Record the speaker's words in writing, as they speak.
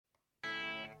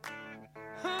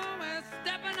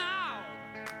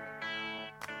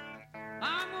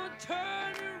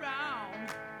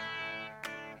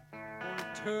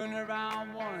Turn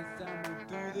around once and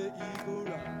we'll do the eagle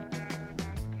run.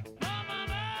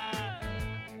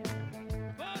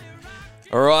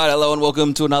 All right, hello and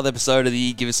welcome to another episode of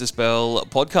the Give Us a Spell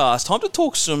podcast. Time to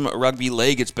talk some rugby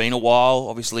league. It's been a while.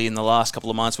 Obviously, in the last couple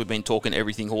of months, we've been talking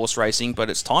everything horse racing, but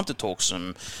it's time to talk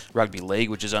some rugby league,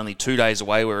 which is only 2 days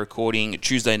away. We're recording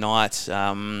Tuesday night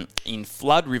in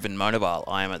Flood Riven Monoval.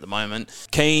 I am at the moment.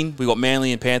 Keen, we've got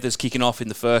Manly and Panthers kicking off in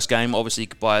the first game. Obviously,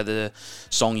 by the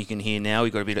song you can hear now,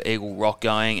 we've got a bit of Eagle Rock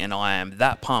going, and I am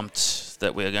that pumped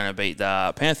that we're going to beat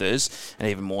the Panthers, and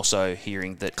even more so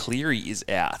hearing that Cleary is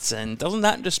out. And doesn't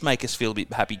that just make us feel a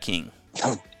bit happy, King?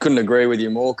 I couldn't agree with you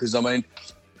more because, I mean,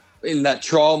 in that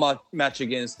trial match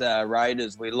against the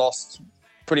Raiders, we lost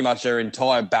pretty much our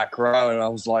entire back row, and I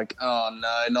was like, oh,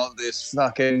 no, not this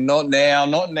fucking, not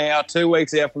now, 2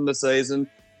 weeks out from the season.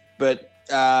 But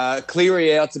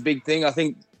Cleary out's a big thing. I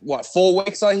think, 4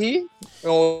 weeks I hear?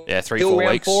 Or yeah, 3-4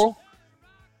 weeks. 4?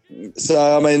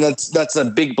 So, I mean, that's a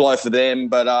big blow for them.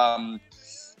 But,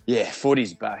 yeah,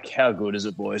 footy's back. How good is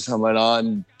it, boys? I mean,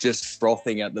 I'm just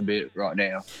frothing at the bit right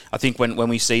now. I think when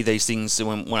we see these things,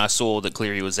 when I saw that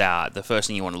Cleary was out, the first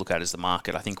thing you want to look at is the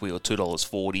market. I think we were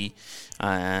 $2.40.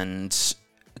 And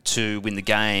to win the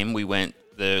game,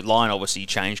 the line obviously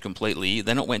changed completely.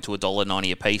 Then it went to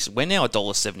 $1.90 a piece. We're now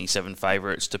 $1.77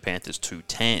 favourites to Panthers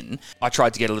 2.10. I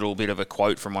tried to get a little bit of a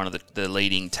quote from one of the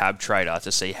leading tab trader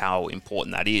to see how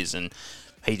important that is, and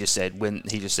he just said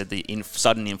the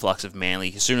sudden influx of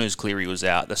Manly, as soon as Cleary was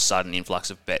out, the sudden influx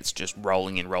of bets just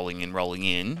rolling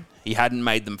in. He hadn't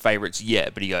made them favourites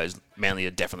yet, but he goes, Manly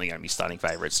are definitely going to be starting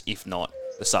favourites, if not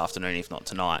this afternoon, if not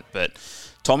tonight. But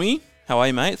Tommy, how are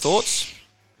you, mate? Thoughts?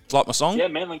 Like my song? Yeah,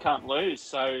 Manly can't lose.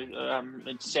 So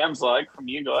it sounds like from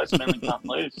you guys, Manly can't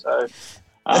lose. So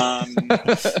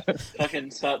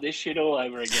fucking start this shit all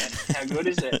over again. How good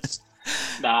is it?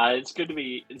 Nah, it's good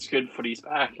footy's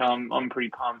back. I'm pretty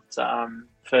pumped.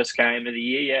 First game of the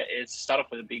year. Yeah, it's start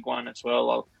off with a big one as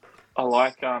well. I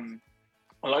like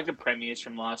the premiers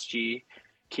from last year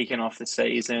kicking off the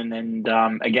season, and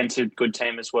against a good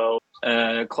team as well.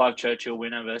 Clive Churchill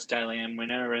winner versus Daly M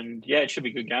winner, and yeah, it should be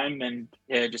a good game, and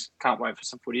yeah, just can't wait for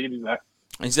some footy to be back.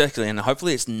 Exactly, and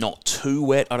hopefully it's not too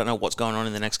wet. I don't know what's going on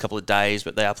in the next couple of days,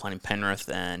 but they are playing in Penrith,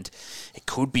 and it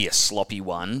could be a sloppy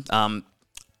one.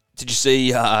 Did you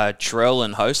see Trell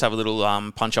and Host have a little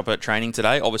punch up at training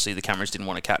today? Obviously, the cameras didn't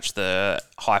want to catch the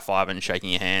high five and shaking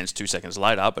your hands 2 seconds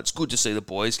later, but it's good to see the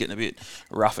boys getting a bit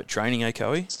rough at training, eh,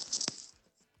 Coey?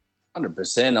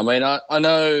 100%. I mean, I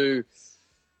know.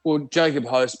 Well, Jacob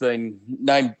Host being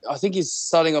named, I think he's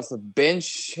starting off the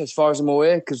bench as far as I'm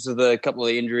aware because of the couple of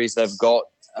the injuries they've got.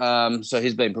 So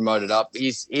he's been promoted up.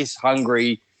 He's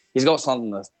hungry. He's got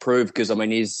something to prove because, I mean,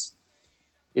 he's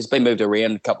been moved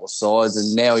around a couple of sides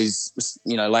and now he's,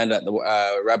 landed at the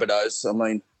Rabbitohs. I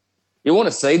mean, you want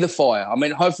to see the fire. I mean,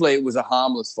 hopefully it was a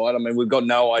harmless fight. I mean, we've got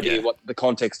no idea what the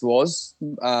context was.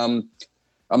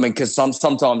 I mean, because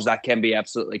sometimes that can be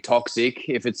absolutely toxic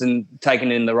if it's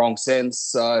taken in the wrong sense.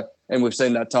 So, and we've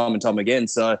seen that time and time again.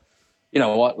 So, you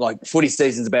know what? Like, footy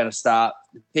season's about to start.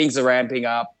 Things are ramping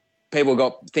up. People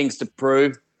got things to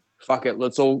prove. Fuck it.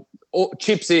 Let's all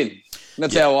chips in.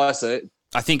 That's how I see it.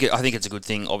 I think it's a good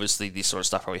thing. Obviously, this sort of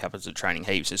stuff probably happens at training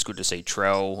heaps. It's good to see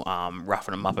Trell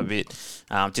roughing them up a bit.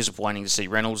 Disappointing to see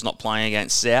Reynolds not playing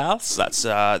against Souths. That's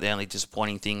the only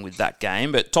disappointing thing with that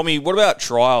game. But Tommy, what about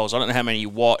trials? I don't know how many you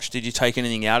watched. Did you take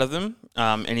anything out of them?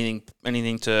 Any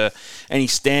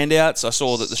standouts? I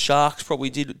saw that the Sharks probably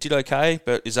did okay,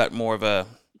 but is that more of a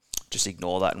just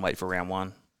ignore that and wait for round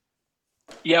one?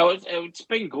 Yeah, it's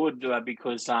been good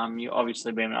because you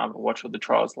obviously been able to watch all the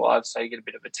trials live, so you get a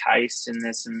bit of a taste, and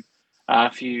there's some a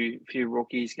few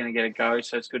rookies going to get a go,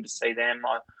 so it's good to see them.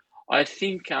 I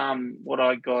think what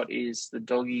I got is the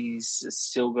Doggies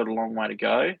still got a long way to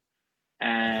go,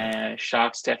 and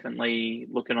Sharks definitely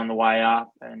looking on the way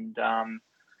up, and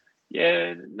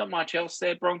not much else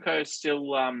there. Broncos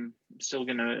still going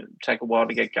to take a while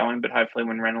to get going, but hopefully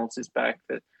when Reynolds is back,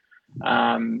 that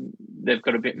they've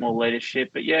got a bit more leadership.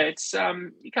 But yeah, it's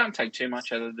you can't take too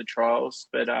much out of the trials.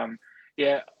 But I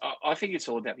think it's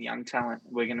all about the young talent.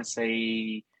 We're going to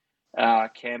see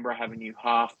Canberra have a new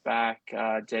halfback,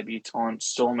 debutant.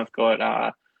 Storm have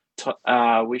got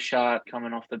Wishart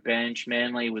coming off the bench.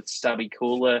 Manly with Stubby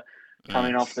Cooler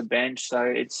coming off the bench. So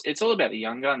it's all about the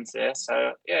young guns there.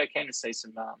 So yeah, keen to see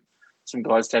some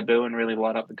guys debut and really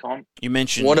light up the comp. You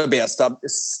mentioned... What about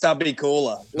Stubby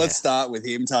Cooler? Let's start with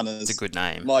him, Tunners. It's a good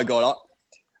name. My God,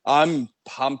 I'm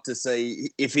pumped to see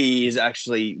if he is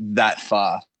actually that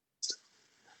fast.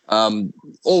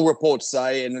 All reports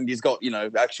say, and he's got,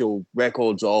 actual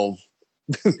records of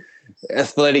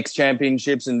athletics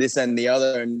championships and this and the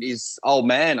other. And his old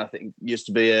man, I think, used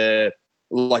to be a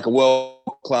world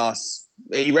class.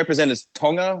 He represented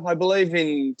Tonga, I believe,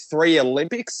 in 3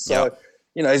 Olympics. So,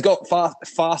 he's got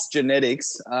fast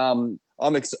genetics. And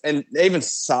even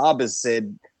Saab has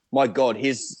said, my God,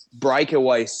 his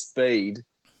breakaway speed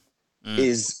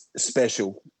is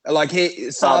special. Like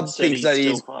Saab thinks that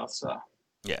he's faster.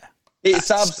 Yeah.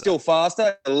 Saab's still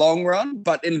faster in the long run,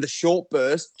 but in the short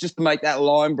burst, just to make that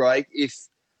line break, if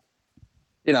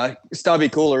Stubby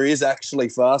Cooler is actually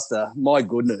faster, my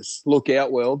goodness, look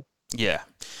out, world. Yeah,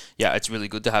 it's really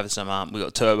good to have some. We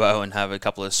got Turbo and have a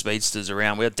couple of speedsters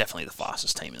around. We're definitely the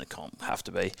fastest team in the comp, have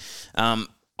to be.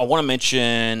 I want to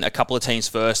mention a couple of teams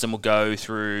first, and we'll go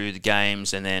through the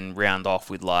games and then round off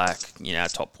with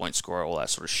top point scorer, all that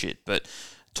sort of shit. But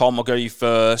Tom, I'll go to you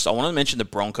first. I want to mention the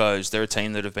Broncos. They're a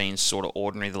team that have been sort of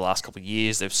ordinary the last couple of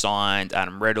years. They've signed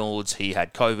Adam Reynolds. He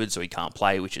had COVID, so he can't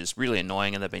play, which is really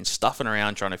annoying, and they've been stuffing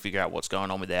around trying to figure out what's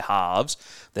going on with their halves.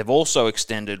 They've also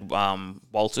extended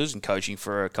Walters and coaching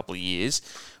for a couple of years.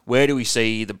 Where do we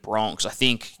see the Bronx? I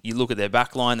think you look at their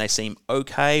back line, they seem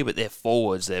okay, but their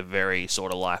forwards, they're very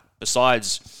sort of like,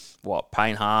 besides,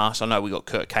 Payne Haas. I know we got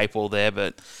Kurt Capewell there,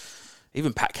 but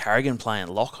even Pat Carrigan playing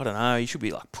lock, I don't know. He should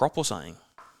be like prop or something.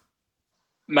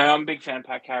 Mate, I'm a big fan of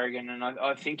Pat Carrigan, and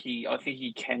I think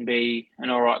he can be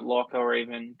an all right lock, or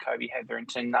even Kobe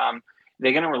Hetherington.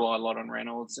 They're going to rely a lot on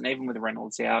Reynolds, and even with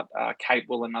Reynolds out,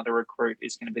 Capewell, another recruit,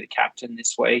 is going to be the captain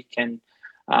this week, and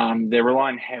they're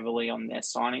relying heavily on their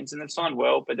signings, and they've signed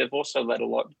well, but they've also let a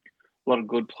lot of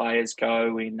good players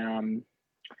go in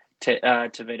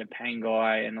Tavita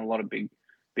Pangai and a lot of big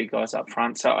guys up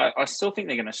front. So I still think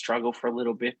they're going to struggle for a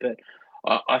little bit, but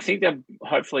I think they'll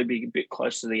hopefully be a bit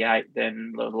closer to the 8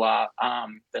 than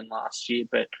last year.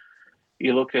 But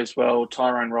you look as well,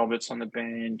 Tyrone Roberts on the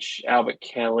bench, Albert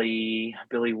Kelly,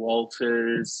 Billy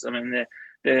Walters. I mean,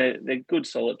 they're good,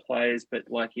 solid players, but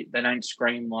they don't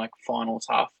scream like finals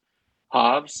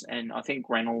halves. And I think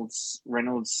Reynolds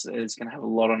is going to have a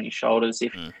lot on his shoulders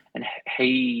and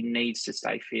he needs to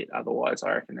stay fit. Otherwise,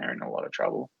 I reckon they're in a lot of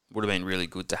trouble. Would have been really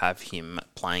good to have him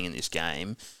playing in this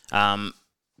game.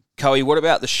 Coey, what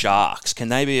about the Sharks? Can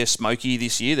they be a smoky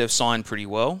this year? They've signed pretty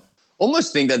well.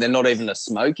 Almost think that they're not even a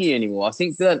smoky anymore. I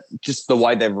think that just the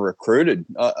way they've recruited,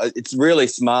 it's really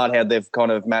smart how they've kind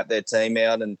of mapped their team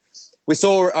out. And we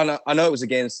saw, I know it was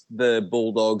against the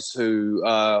Bulldogs, who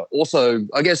also,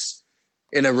 I guess,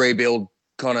 in a rebuild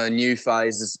kind of new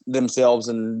phase themselves.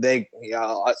 And they,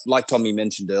 like Tommy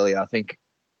mentioned earlier, I think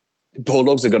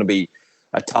Bulldogs are going to be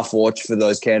a tough watch for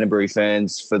those Canterbury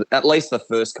fans for at least the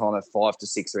first kind of 5 to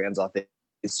 6 rounds. I think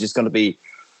it's just going to be,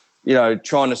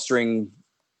 trying to string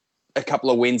a couple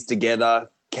of wins together.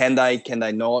 Can they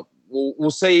not?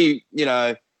 We'll see,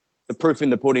 the proof in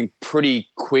the pudding pretty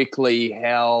quickly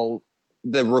how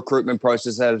the recruitment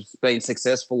process has been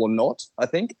successful or not, I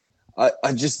think.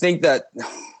 I just think that,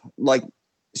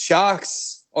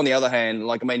 Sharks, on the other hand,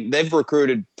 they've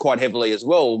recruited quite heavily as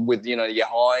well with, your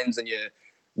Hines and your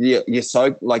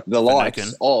so the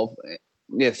likes of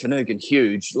Finucane,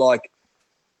 huge.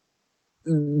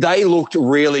 They looked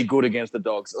really good against the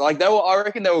Dogs. I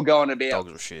reckon they were going about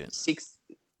Dogs were shit.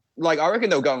 I reckon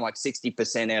they were going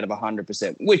 60% out of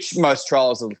 100%, which most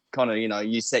trials are kind of,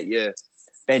 you set your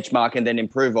benchmark and then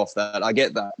improve off that. I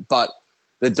get that, but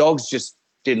the Dogs just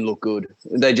didn't look good.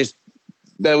 They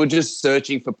were just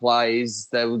searching for plays.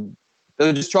 They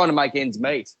were just trying to make ends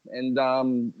meet. And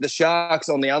the Sharks,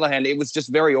 on the other hand, it was just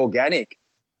very organic.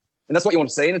 And that's what you want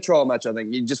to see in a trial match, I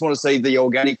think. You just want to see the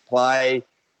organic play,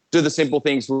 do the simple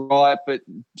things right, but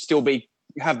still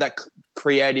have that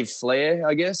creative flair,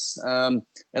 I guess. And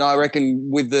I reckon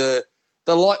with the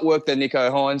light work that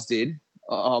Nico Hines did,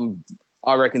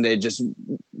 I reckon they're just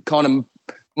kind of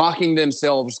marking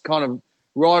themselves kind of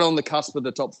right on the cusp of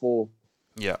the top 4.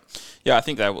 Yeah, I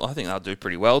think they'll do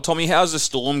pretty well. Tommy, how's the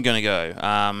Storm going to go?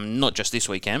 Not just this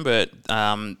weekend, but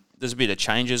there's a bit of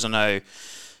changes. I know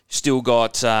still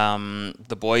got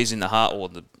the boys in the heart or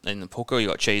in the pooker. You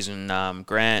got Cheese and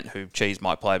Grant, who Cheese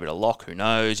might play a bit of lock. Who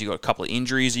knows? You got a couple of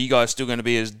injuries. Are you guys still going to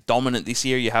be as dominant this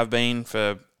year you have been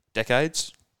for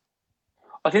decades?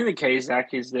 I think the key,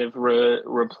 Zach, is they've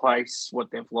replaced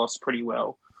what they've lost pretty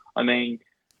well. I mean,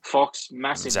 Fox,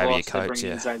 massive Xavier loss. They bring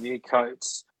in Coates. Xavier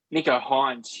Coates. Nico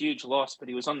Hines, huge loss, but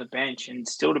he was on the bench, and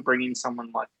still to bring in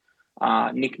someone like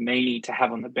Nick Meaney to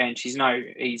have on the bench. He's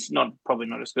probably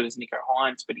not as good as Nico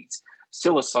Hines, but he's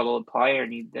still a solid player,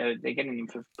 and they're getting him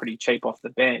for pretty cheap off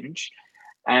the bench.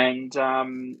 And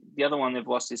the other one they've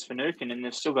lost is Finucane, and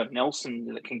they've still got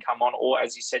Nelson that can come on, or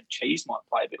as you said, Cheese might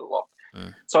play a bit of lock.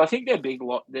 So I think they're big.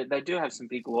 They do have some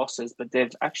big losses, but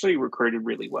they've actually recruited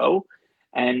really well.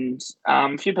 And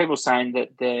a few people saying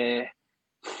that their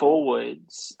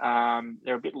forwards,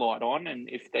 they're a bit light on, and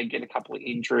if they get a couple of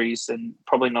injuries, then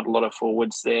probably not a lot of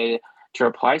forwards there to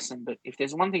replace them. But if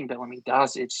there's one thing Bellamy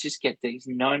does, it's just get these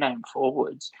no-name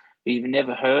forwards that you've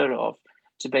never heard of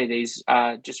to be these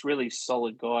just really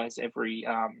solid guys every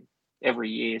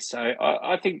year. So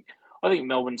I think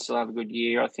Melbourne still have a good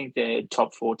year. I think they're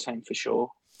top 14 for sure.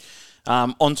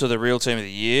 On to the real team of the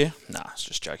year. Nah, it's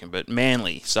just joking. But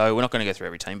Manly. So we're not going to go through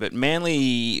every team. But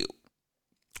Manly,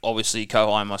 obviously,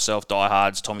 Kohai and myself,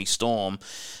 diehards, Tommy Storm.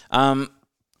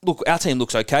 Look, our team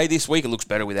looks okay this week. It looks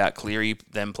better without Cleary,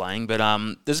 them playing. But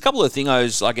there's a couple of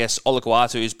thingos, I guess.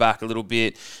 Olakuatu is back a little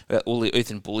bit.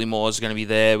 Ethan Bullimore is going to be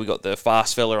there. We got the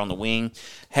fast fella on the wing.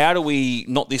 How do we,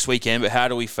 not this weekend, but how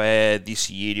do we fare this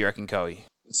year, do you reckon, Coey?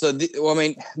 So,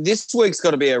 this week's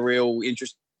got to be a real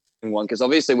interesting one because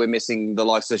obviously we're missing the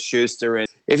likes of Schuster. And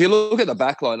if you look at the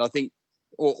backline, I think,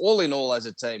 all in all as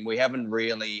a team, we haven't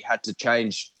really had to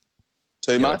change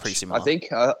too much, pretty similar. I think.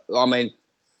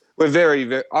 We're very,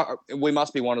 very. We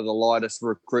must be one of the lightest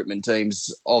recruitment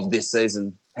teams of this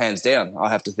season, hands down. I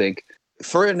have to think.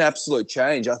 For an absolute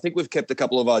change, I think we've kept a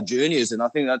couple of our juniors, and I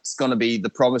think that's going to be the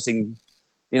promising,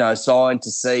 sign to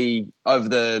see over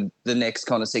the next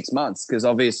kind of 6 months. Because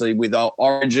obviously, with our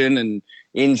origin and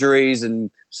injuries and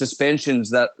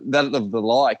suspensions that of the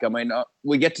like,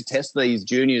 we get to test these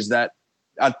juniors that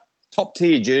are top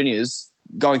tier juniors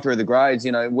going through the grades.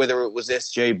 Whether it was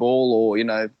SG ball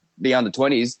or the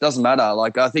under-20s, doesn't matter.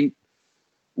 Like, I think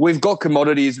we've got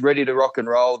commodities ready to rock and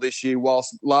roll this year,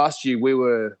 whilst last year we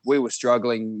were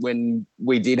struggling when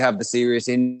we did have the serious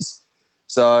injuries.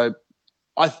 So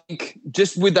I think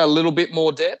just with a little bit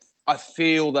more depth, I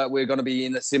feel that we're going to be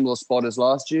in a similar spot as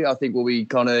last year. I think we'll be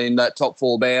kind of in that top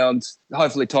 4 bound.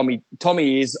 Hopefully Tommy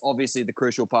is obviously the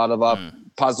crucial part of our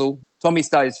puzzle. Tommy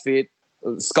stays fit.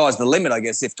 Sky's the limit, I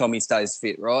guess, if Tommy stays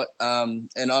fit, right?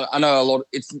 And I know a lot.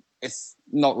 It's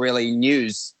not really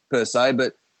news per se,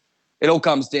 but it all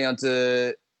comes down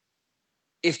to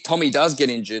if Tommy does get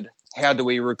injured, how do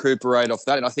we recuperate off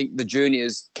that? And I think the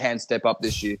juniors can step up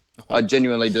this year. I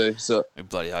genuinely do. So I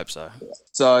bloody hope so.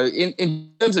 So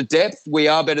in terms of depth, we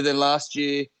are better than last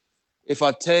year. If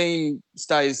our team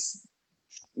stays,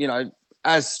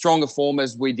 as strong a form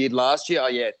as we did last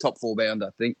year, top 4 bound, I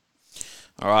think.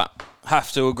 All right.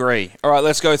 Have to agree. All right,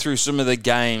 let's go through some of the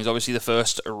games. Obviously, the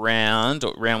first round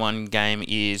 1 game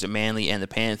is Manly and the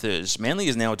Panthers. Manly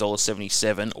is now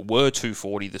 $1.77, were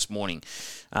 $2.40 this morning.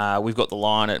 We've got the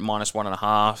line at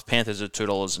 -1.5. Panthers are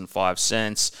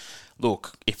 $2.05.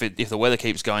 Look, if the weather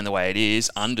keeps going the way it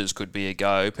is, unders could be a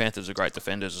go. Panthers are great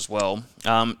defenders as well.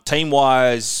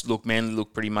 Team-wise, look, Manly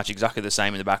look pretty much exactly the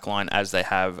same in the back line as they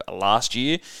have last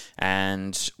year.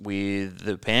 And with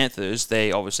the Panthers,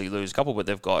 they obviously lose a couple, but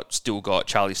they've still got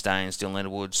Charlie Staines, Dylan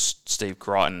Leonard, Steve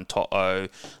Crichton, To'o,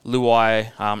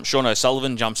 Luai. Sean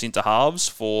O'Sullivan jumps into halves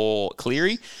for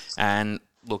Cleary. And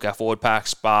look, our forward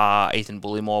packs, bar Ethan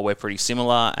Bullimore, we're pretty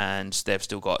similar, and they've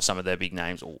still got some of their big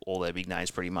names, all their big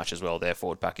names pretty much as well. Their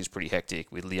forward pack is pretty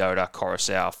hectic with Leota,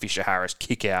 Coruscant, Fisher Harris,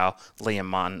 Kickow, Liam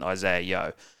Munn, Isaiah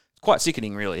Yeo. It's quite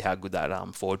sickening, really, how good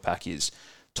that forward pack is.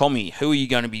 Tommy, who are you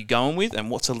going to be going with, and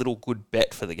what's a little good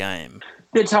bet for the game?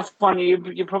 The tough one,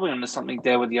 you're probably onto something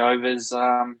there with the overs.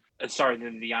 The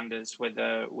unders with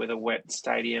a wet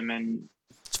stadium, and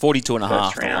it's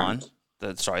 42.5 the line.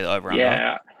 The over-under.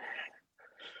 Yeah.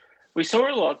 We saw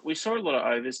a lot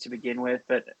of overs to begin with,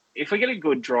 but if we get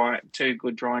two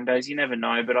good drying days, you never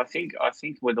know. But I think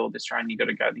with all this rain, you got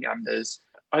to go the unders.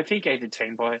 I think either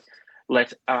team by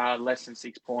less than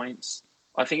 6 points.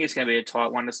 I think it's going to be a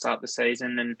tight one to start the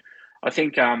season, and I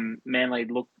think Manly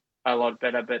look a lot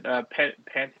better. But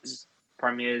Panthers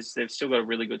Premiers, they've still got a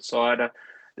really good side.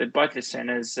 Both the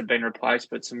centres have been replaced,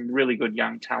 but some really good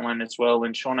young talent as well.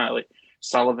 And Sean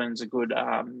Sullivan's a good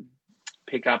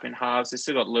pick up in halves. They've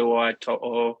still got Luai,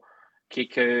 To'o,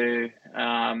 Kiku.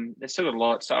 They've still got a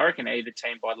lot. So I reckon either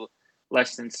team by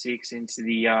less than 6 into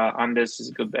the unders is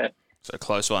a good bet. So a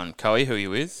close one. Coey, who are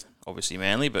you with? Obviously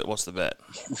Manly, but what's the bet?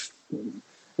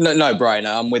 No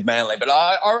brainer. I'm with Manly, but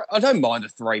I don't mind the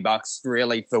 $3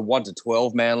 really for 1 to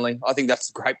 12 Manly. I think that's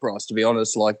a great price, to be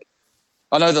honest. Like,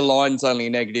 I know the line's only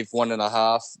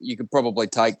 -1.5. You could probably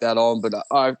take that on, but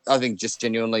I think just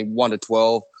genuinely 1 to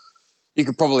 12. You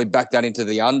could probably back that into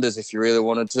the unders if you really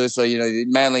wanted to. So,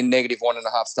 Manly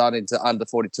 -1.5 starting to under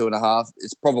 42.5.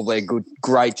 It's probably a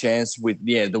great chance with,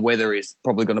 the weather is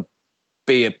probably going to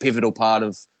be a pivotal part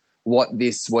of what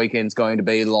this weekend's going to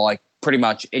be like pretty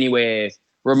much anywhere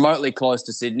remotely close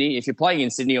to Sydney. If you're playing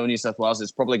in Sydney or New South Wales,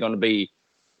 it's probably going to be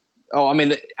Oh, I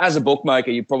mean, as a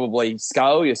bookmaker, you probably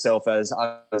scale yourself as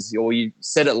or you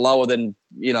set it lower than,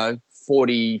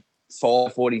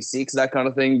 45, 46, that kind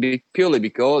of thing, purely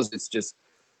because it's just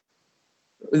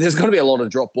there's going to be a lot of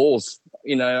drop balls,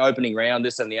 opening round,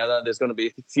 this and the other. There's going to be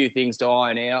a few things to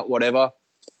iron out, whatever.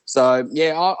 So,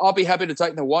 yeah, I'll be happy to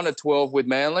take the 1 at 12 with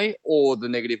Manly or the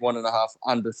 -1.5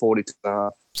 under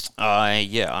 42.5.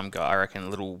 I reckon a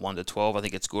little 1 to 12. I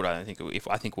think it's good. I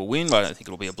think we'll win, but I don't think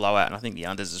it'll be a blowout. And I think the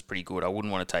unders is pretty good. I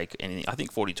wouldn't want to take anything. I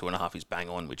think 42.5 is bang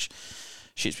on, which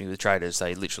shits me with traders.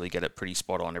 They literally get it pretty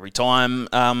spot on every time.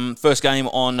 First game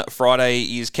on Friday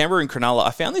is Canberra and Cronulla.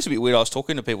 I found this a bit weird. I was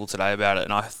talking to people today about it,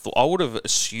 and I thought I would have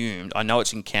assumed. I know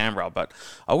it's in Canberra, but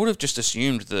I would have just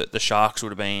assumed that the Sharks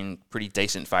would have been pretty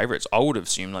decent favourites. I would have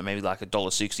assumed maybe like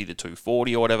 $1.60 to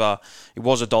 $2.40 or whatever. It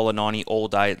was $1.90 all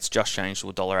day. It's just changed to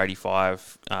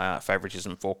 $1.85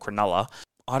 favouritism for Cronulla.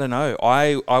 I don't know.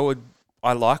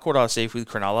 I like what I see with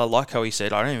Cronulla. Like how he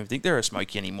said, I don't even think they're a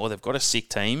smoky anymore. They've got a sick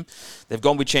team. They've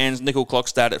gone with Chan's nickel clock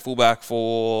stat at fullback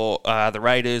for the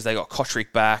Raiders. They got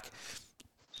Kotrick back.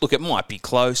 Look, it might be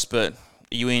close, but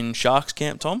are you in Sharks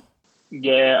camp, Tom?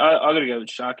 Yeah, I got to go with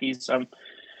Sharkies.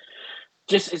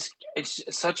 It's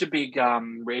such a big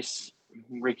risk,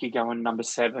 Ricky going number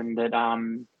 7 that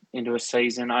into a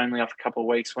season only after a couple of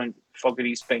weeks when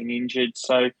Fogarty's been injured.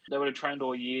 So they would have trained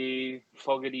all year.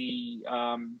 Fogarty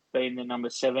being the number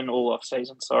 7 all off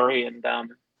season,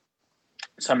 and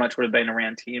so much would have been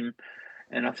around him.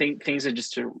 And I think things are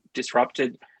just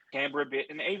disrupted. Canberra a bit,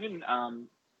 and even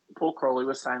Paul Crowley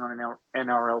was saying on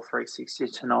NRL 360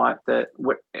 tonight that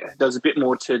there was a bit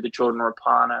more to the Jordan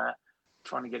Rapana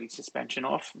trying to get his suspension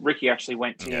off. Ricky actually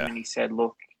went to him and he said,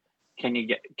 "Look, can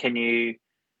you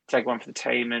take one for the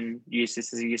team and use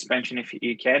this as a suspension if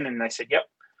you can?" And they said, "Yep."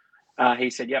 He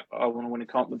said, "Yep, I want to win a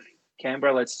comp with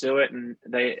Canberra. Let's do it." And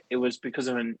it was because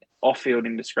of an off-field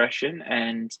indiscretion,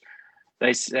 and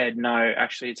they said, "No,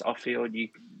 actually, it's off-field.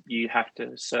 You have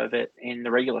to serve it in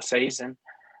the regular season."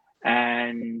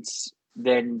 And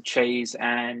then Cheese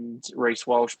and Reece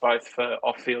Walsh, both for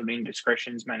off-field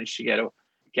indiscretions, managed to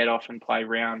get off and play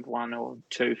round 1 or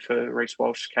 2 for Reece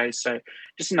Walsh's case. So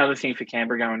just another thing for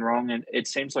Canberra going wrong. And it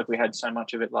seems like we had so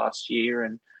much of it last year,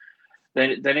 and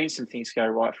they need some things to go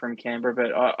right from Canberra.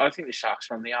 But I think the Sharks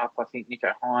are on the up. I think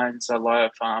Nico Hines, I love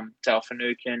Dale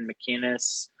Finucane,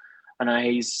 McInnes. I know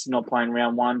he's not playing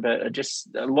round 1, but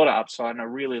just a lot of upside. And I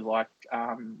really like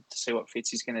to see what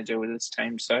Fitzy's going to do with this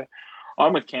team. So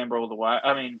I'm with Canberra all the way.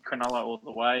 I mean, Cronulla all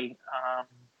the way.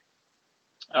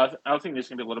 I think there's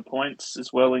going to be a lot of points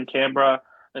as well in Canberra.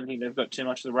 I don't think they've got too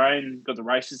much of the rain. Got the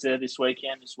races there this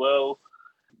weekend as well.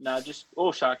 No, just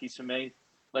all Sharkies for me.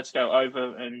 Let's go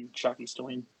over and Sharkies to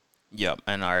win. Yep,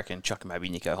 and I reckon chuck maybe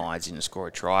Nico Hines in to score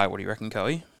a try. What do you reckon,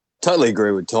 Coey? Totally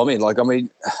agree with Tommy. A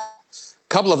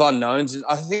couple of unknowns.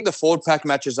 I think the forward pack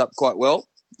matches up quite well.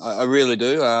 I really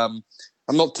do. I'm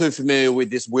not too familiar with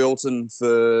this Wilton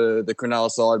for the Cronulla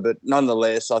side, but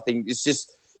nonetheless, I think it's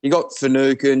just you got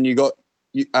Finucane, you got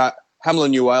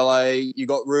Hamlin Uele, you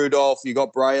got Rudolph, you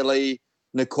got Brayley,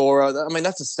 Nakora. I mean,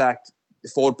 that's a stacked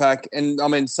forward pack. And, I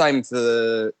mean, same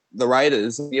for the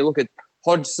Raiders. You look at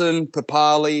Hodgson,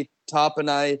 Papali,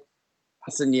 Tarpanay,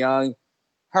 Hassan Young,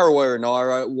 Harawira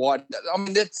Nairo, White. I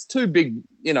mean, that's 2 big,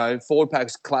 forward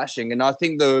packs clashing. And I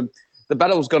think the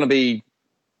battle's going to be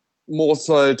more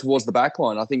so towards the back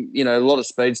line. I think, a lot of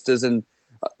speedsters, and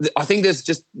I think there's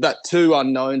just that 2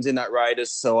 unknowns in that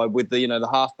Raiders. So with the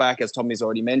halfback, as Tommy's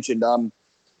already mentioned,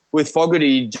 with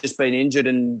Fogarty just been injured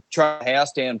and Trey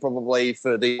House down probably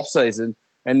for the off-season,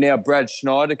 and now Brad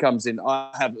Schneider comes in, I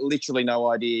have literally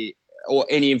no idea or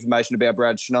any information about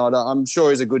Brad Schneider. I'm sure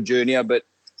he's a good junior, but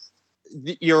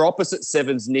your opposite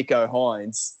 7's Nico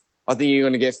Hines. I think you're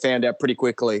going to get found out pretty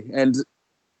quickly. And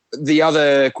the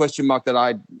other question mark that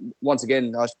I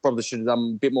probably should have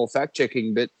done a bit more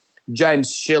fact-checking, but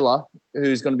James Schiller,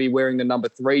 who's going to be wearing the number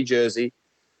 3 jersey,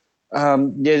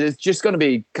 there's just going to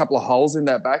be a couple of holes in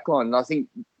that backline. And I think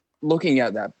looking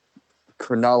at that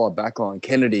Cronulla backline,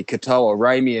 Kennedy, Katoa,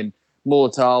 Ramian,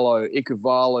 Mulatalo,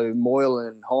 Ikuvalu,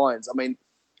 Moylan, Hines, I mean,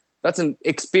 that's an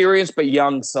experienced but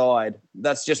young side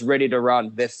that's just ready to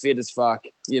run. They're fit as fuck.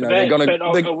 They're going to.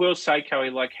 But I will say,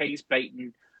 Coey, he's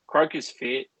beaten Croker's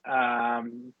fit. Croker's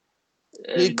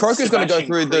going to go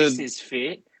through Chris is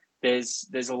fit.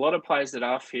 There's a lot of players that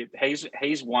are fit.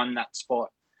 He's won that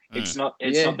spot. It's not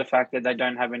the fact that they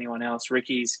don't have anyone else.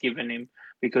 Ricky's given him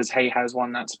because he has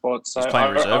won that spot. So he's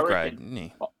playing reserve grade, isn't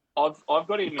he? I've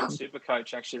got him in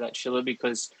Supercoach actually, that Schiller,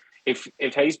 because if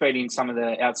he's beating some of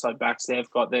the outside backs there's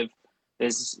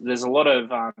a lot of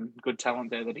good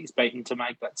talent there that he's beaten to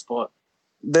make that spot.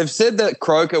 They've said that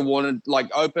Croker wanted, like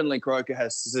openly, Croker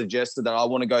has suggested that I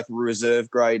want to go through reserve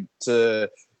grade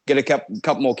to get a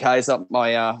couple more Ks up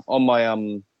my on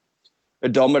my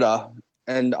odometer,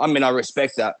 and I mean I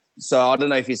respect that. So I don't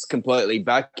know if he's completely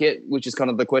back yet, which is kind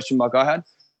of the question mark I had.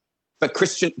 But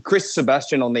Chris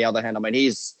Sebastian, on the other hand, I mean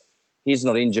he's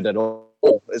not injured at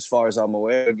all as far as I'm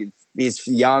aware. He's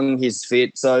young, he's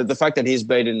fit. So the fact that he's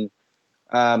beaten,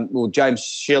 James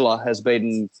Schiller has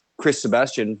beaten Chris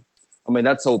Sebastian. I mean,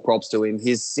 that's all props to him.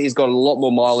 He's got a lot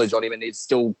more mileage on him, and he's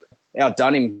still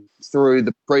outdone him through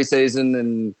the preseason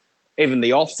and even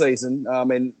the off season. I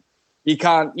mean, you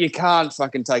can't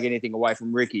fucking take anything away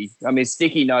from Ricky. I mean,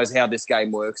 Sticky knows how this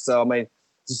game works. So I mean,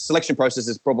 the selection process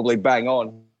is probably bang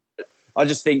on. I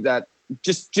just think that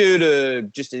just due to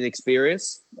just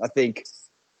inexperience, I think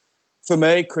for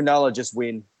me, Cronulla just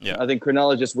win. Yeah. I think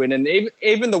Cronulla just win. And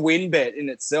even the win bet in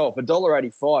itself,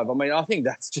 $1.85, I mean, I think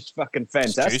that's just fucking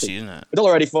fantastic. It's juicy, isn't it?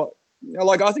 $1.85.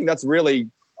 Like, I think that's really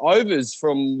overs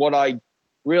from what I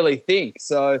really think.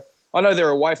 So I know they're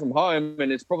away from home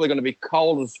and it's probably going to be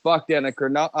cold as fuck down at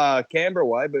Canberra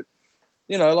way, but,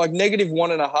 you know, like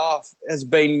 -1.5 has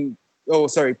been,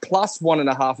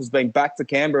 +1.5 has been back for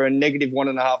Canberra and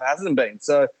 -1.5 hasn't been.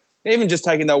 So even just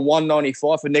taking that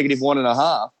 195 for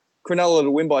 -1.5, Cronulla to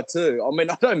win by 2. I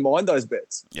mean, I don't mind those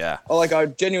bets. Yeah. I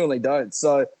genuinely don't.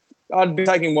 So I'd be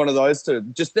taking one of those two.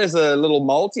 Just there's a little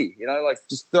multi, you know, like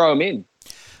just throw them in.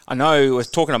 I know, we're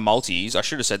talking to multis, I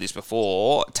should have said this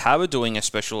before, Tab are doing a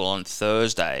special on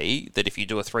Thursday that if you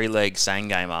do a 3-leg same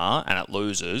gamer and it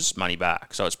loses, money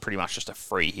back. So it's pretty much just a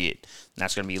free hit. And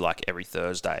that's going to be like every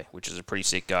Thursday, which is a pretty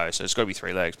sick go. So it's got to be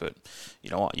 3 legs, but you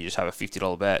know what? You just have a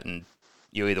 $50 bet and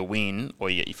you either win or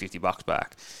you get your $50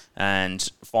 back. And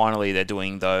finally, they're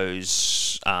doing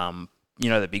those,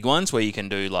 the big ones where you can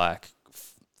do like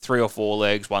 3 or 4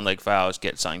 legs, 1 leg fouls,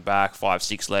 get something back, 5,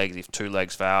 6 legs, if 2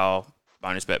 legs foul,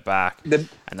 bonus bet back, and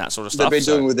that sort of stuff. They've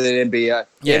been doing with the NBA.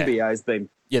 Yeah. NBA has been.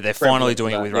 Yeah, they're finally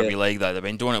doing it with rugby league, though. They've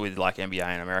been doing it with like NBA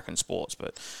and American sports,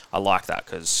 but I like that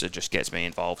because it just gets me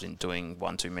involved in doing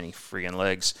one too many friggin'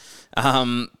 legs.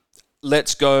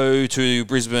 Let's go to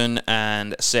Brisbane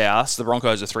and South. The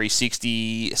Broncos are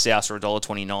 $3.60. South are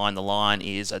 $1.29. The line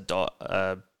is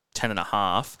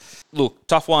 $10.5. Look,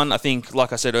 tough one. I think,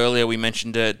 like I said earlier, we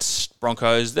mentioned it.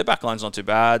 Broncos, their backline's not too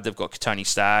bad. They've got Tony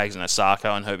Staggs and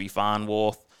Osako and Herbie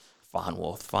Farnworth.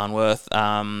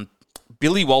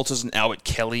 Billy Walters and Albert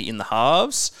Kelly in the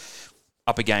halves.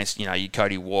 Up against, your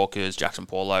Cody Walkers, Jackson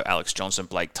Paulo, Alex Johnson,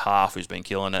 Blake Taff, who's been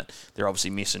killing it. They're obviously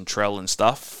missing Trell and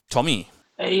stuff. Tommy.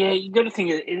 Yeah, you got to think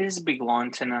it is a big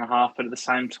line, 10.5, but at the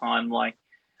same time,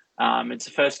 it's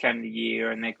the first game of the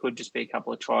year, and there could just be a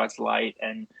couple of tries late,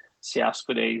 and South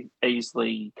could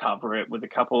easily cover it with a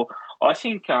couple. I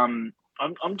think I'm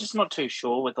just not too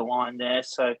sure with the line there,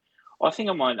 so I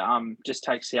think I might just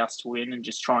take South to win and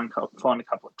just try and find a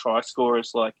couple of try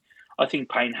scorers. Like I think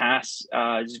Payne Haas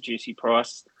is a juicy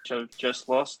price, which I've just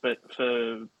lost, but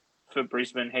for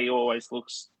Brisbane, he always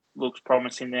looks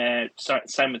promising there. So,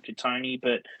 same with Katoni,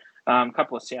 but a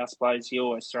couple of South players, you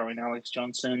always throw in Alex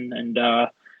Johnson and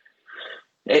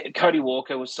Cody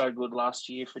Walker was so good last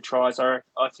year for tries. I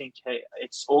think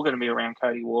it's all going to be around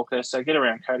Cody Walker. So get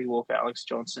around Cody Walker, Alex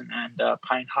Johnson, and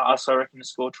Payne Haas, I reckon, to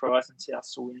score tries and South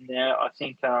to win there. I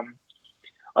think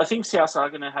South are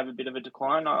going to have a bit of a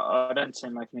decline. I don't see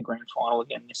them making the grand final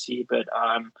again this year, but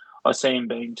I see him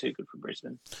being too good for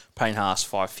Brisbane. Payne Haas,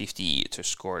 $5.50 to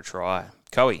score a try.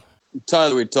 Coey.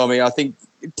 Totally with Tommy. I think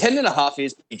 10.5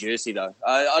 is pretty juicy, though.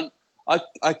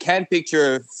 I can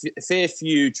picture a fair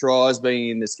few tries being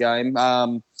in this game.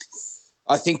 I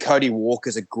think Cody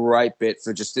Walker's a great bet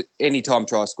for just any time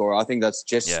try scorer. I think that's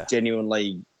just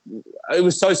genuinely – it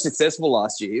was so successful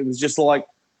last year. It was just like,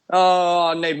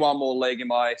 I need one more leg in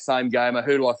my same gamer.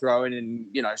 Who do I throw in? And,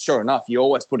 sure enough, you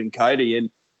always put in Cody,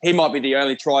 and he might be the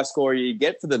only try scorer you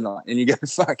get for the night. And you go,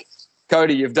 fuck,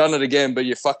 Cody, you've done it again, but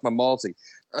you fucked my multi.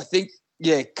 I think,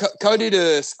 Cody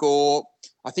to score –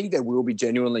 I think there will be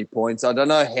genuinely points. I don't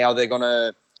know how they're going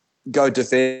to go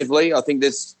defensively. I think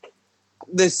there's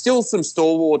still some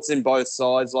stalwarts in both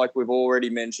sides, like we've already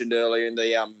mentioned earlier in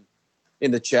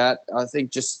the chat. I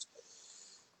think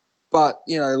but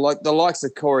like the likes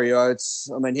of Corey Oates.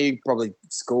 I mean, he'd probably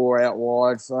score out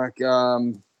wide. Fuck,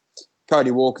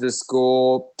 Cody Walker to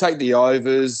score. Take the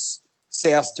overs.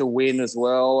 South to win as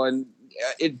well, and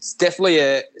it's definitely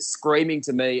a screaming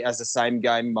to me as a same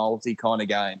game multi kind of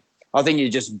game. I think you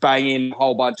just bang in a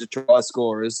whole bunch of try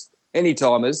scorers,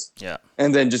 any-timers,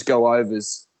 and then just go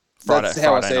overs. That's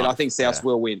how I see it. I think South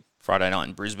will win. Friday night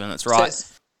in Brisbane, that's right.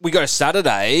 we go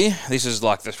Saturday. This is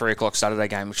like the 3 o'clock Saturday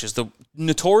game, which is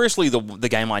notoriously the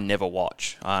game I never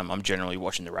watch. I'm generally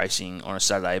watching the racing on a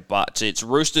Saturday, but it's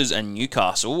Roosters and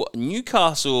Newcastle.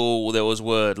 Newcastle, there was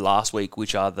word last week,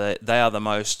 they are the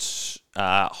most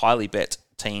highly bet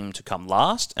team to come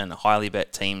last and a highly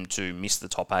bet team to miss the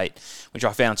top 8, which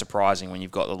I found surprising when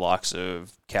you've got the likes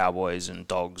of Cowboys and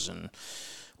Dogs and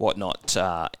whatnot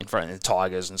in front of the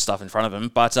Tigers and stuff in front of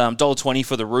them. But $1.20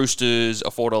 for the Roosters,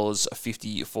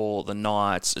 $4.50 for the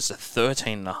Knights. It's a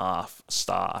 13.5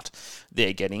 start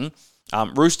they're getting.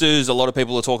 Roosters, a lot of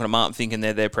people are talking them up, thinking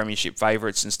they're their premiership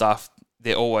favourites and stuff.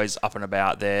 They're always up and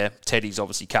about there. Teddy's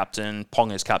obviously captain.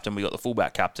 Ponga's captain. We got the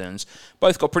fullback captains.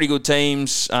 Both got pretty good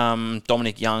teams.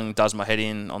 Dominic Young does my head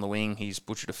in on the wing. He's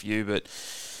butchered a few. But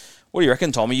what do you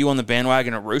reckon, Tom? Are you on the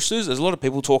bandwagon at Roosters? There's a lot of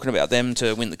people talking about them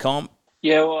to win the comp.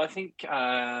 Yeah, well, I think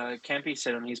Campy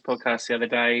said on his podcast the other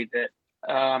day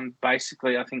that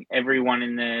basically I think everyone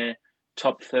in their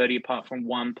top 30, apart from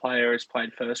one player, has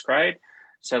played first grade.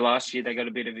 So last year they got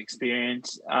a bit of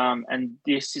experience. And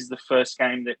this is the first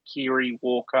game that Keary,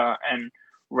 Walker and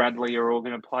Radley are all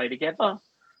going to play together.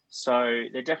 So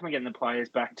they're definitely getting the players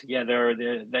back together.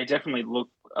 They definitely look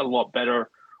a lot better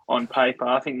on paper.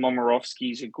 I think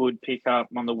Momirovski's a good pickup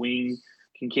on the wing.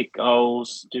 Can kick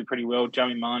goals, do pretty well.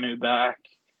 Joey Manu back,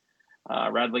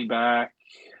 Radley back,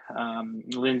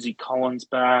 Lindsay Collins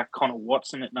back, Connor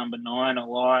Watson at number 9. I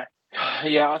like.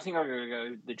 Yeah, I think I'm going to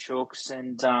go the Chooks,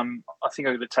 and I think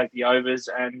I'm going to take the overs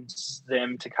and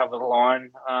them to cover the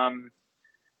line.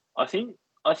 I think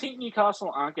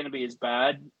Newcastle aren't going to be as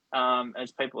bad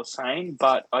as people are saying,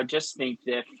 but I just think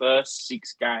their first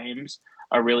 6 games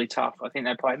are really tough. I think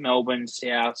they play Melbourne,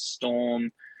 South,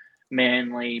 Storm,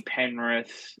 Manly,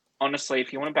 Penrith. Honestly,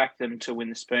 if you want to back them to win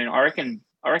the spoon, I reckon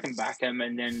back them,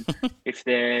 and then if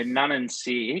they're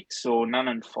 9-6 or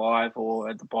 9-5 or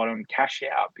at the bottom, cash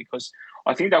out, because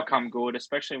I think they'll come good,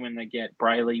 especially when they get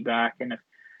Brayley back. And if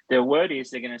their word is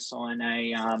they're going to sign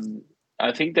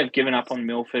I think they've given up on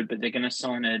Milford, but they're going to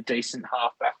sign a decent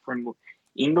halfback from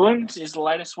England is the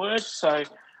latest word. So.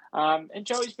 And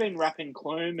Joey's been wrapping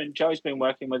Clume, and Joey's been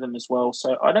working with them as well.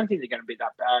 So I don't think they're going to be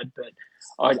that bad, but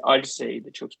I just see the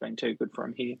Chooks being too good for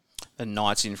him here. The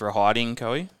Knights in for a hiding,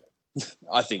 Coey?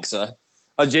 I think so.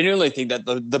 I genuinely think that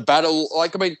the battle,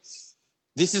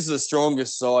 this is the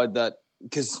strongest side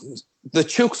because the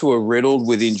Chooks were riddled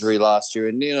with injury last year.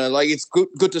 And, it's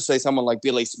good to see someone like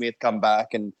Billy Smith come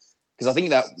back. And because I think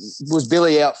that was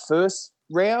Billy out first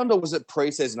round, or was it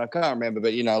preseason? I can't remember,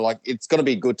 but it's going to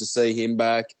be good to see him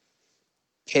back.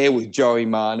 Pair with Joey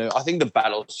Manu. I think the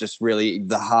battle's just really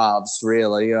the halves,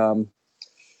 really,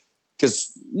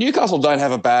 because Newcastle don't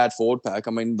have a bad forward pack.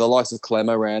 I mean, the likes of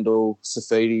Clemmer, Randall,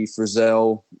 Safidi,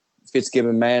 Frizzell,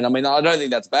 Fitzgibbon, Mann. I mean, I don't think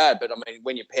that's bad, but I mean,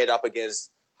 when you're paired up against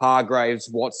Hargraves,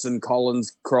 Watson,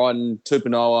 Collins, Crichton,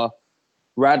 Tupanoa,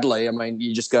 Radley, I mean,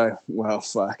 you just go, well,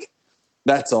 fuck,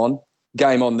 that's on.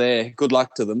 Game on there. Good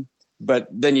luck to them. But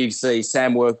then you see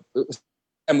Sam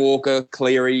Walker,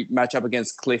 Cleary match up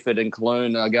against Clifford and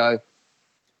Clune. I go,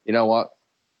 you know what?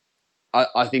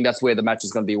 I think that's where the match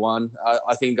is going to be won.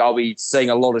 I think I'll be seeing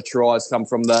a lot of tries come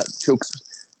from that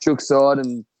Chook side,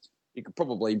 and you could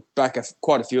probably back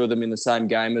quite a few of them in the same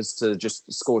game as to just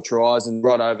score tries and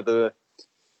right over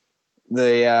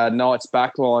the Knights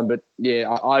back line. But, yeah,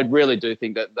 I really do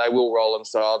think that they will roll them.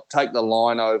 So I'll take the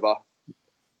line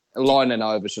and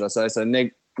over, should I say. So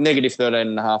negative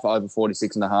 13.5 over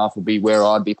 46.5 would be where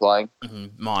I'd be playing.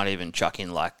 Mm-hmm. Might even chuck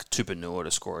in like Tupanua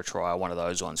to score a try, one of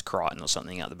those ones, Crichton or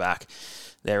something out the back.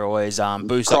 They're always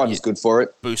Crichton's good for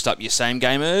it. Boost up your same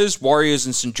gamers. Warriors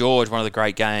and St George, one of the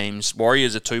great games.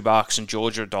 Warriors are $2, St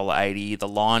George are $1.80. The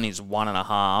line is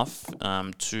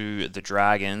 1.5 to the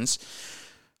Dragons.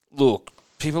 Look,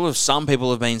 some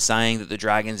people have been saying that the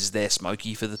Dragons is their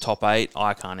smoky for the top 8.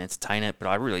 I can't entertain it, but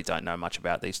I really don't know much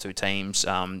about these two teams.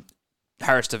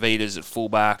 Harris Davida's at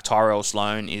fullback. Tyrell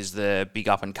Sloan is the big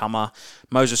up-and-comer.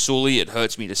 Moses Sully, it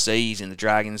hurts me to see. He's in the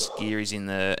Dragons gear. He's in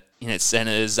its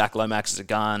centres. Zach Lomax is a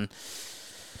gun.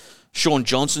 Sean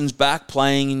Johnson's back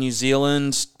playing in New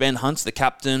Zealand. Ben Hunt's the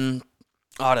captain.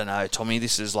 I don't know, Tommy.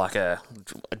 This is like a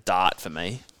dart for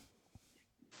me.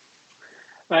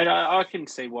 Mate, I can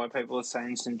see why people are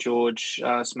saying St George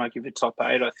smoky for top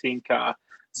 8. I think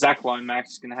Zach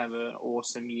Lomax is going to have an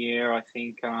awesome year. I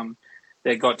think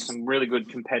they've got some really good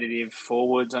competitive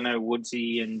forwards. I know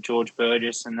Woodsy and George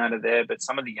Burgess and that are there, but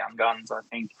some of the young guns, I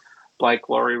think Blake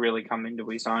Laurie really come into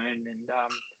his own, and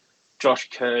Josh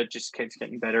Kerr just keeps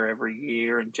getting better every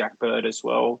year, and Jack Bird as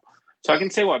well. So I can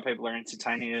see why people are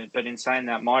entertaining it. But in saying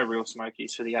that, my real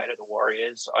smokies for the 8 of the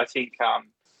Warriors. I think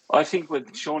I think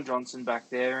with Sean Johnson back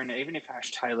there, and even if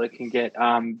Ash Taylor can get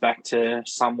back to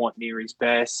somewhat near his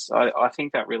best, I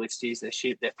think that really steers their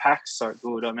ship. Their pack's so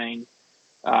good. I mean,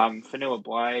 Fanua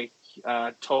Blake,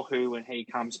 Tohu when he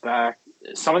comes back,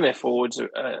 some of their forwards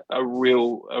are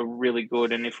really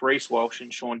good. And if Reece Walsh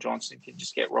and Sean Johnson can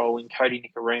just get rolling, Cody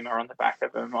Nikorima on the back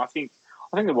of them, I think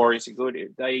the Warriors are good.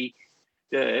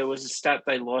 It was a stat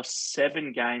they lost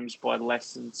 7 games by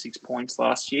less than 6 points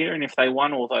last year, and if they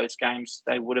won all those games,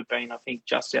 they would have been, I think,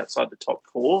 just outside the top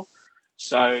 4.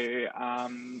 So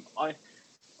I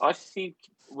think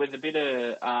with a bit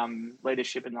of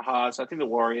leadership in the halves, I think the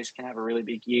Warriors can have a really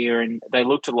big year, and they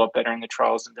looked a lot better in the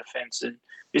trials and defence. And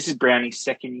this is Brownie's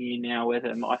second year now with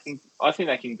them. I think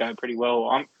they can go pretty well.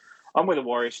 I'm with the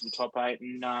Warriors for the top 8,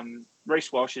 and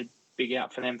Reece Walsh is big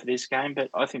out for them for this game, but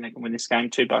I think they can win this game.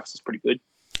 $2 is pretty good.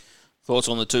 Thoughts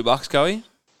on the $2, Coey?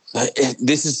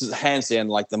 This is hands down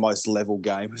like the most level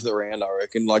game of the round, I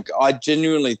reckon. Like, I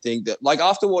genuinely think that, like,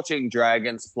 after watching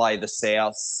Dragons play the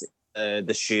Souths,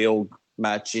 the Shield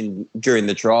match during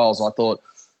the trials, I thought,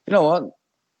 you know what,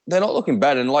 they're not looking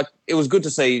bad. And like, it was good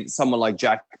to see someone like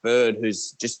Jack Bird,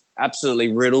 who's just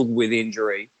absolutely riddled with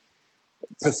injury,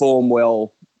 perform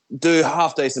well, do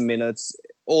half decent minutes,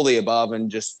 all the above, and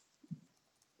just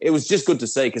it was just good to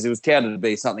see because it was touted to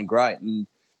be something great. And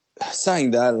saying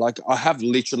that, like, I have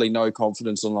literally no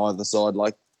confidence on either side.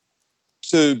 Like,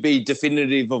 to be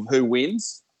definitive of who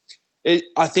wins,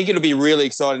 I think it'll be really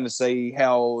exciting to see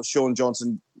how Sean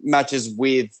Johnson matches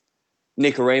with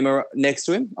Nikorima next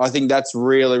to him. I think that's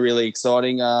really, really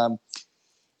exciting.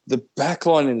 The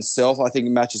backline in itself, I think,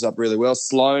 matches up really well.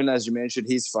 Sloan, as you mentioned,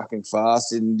 he's fucking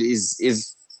fast and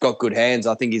is got good hands.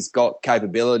 I think he's got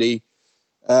capability.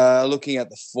 Looking at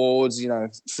the forwards, you know,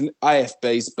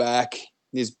 AFB's back.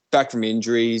 He's back from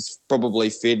injuries,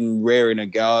 probably fit and raring to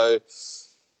go.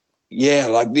 Yeah,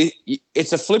 like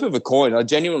it's a flip of a coin. I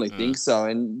genuinely think so.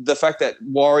 And the fact that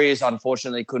Warriors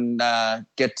unfortunately couldn't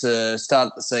get to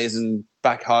start the season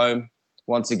back home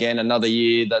once again, another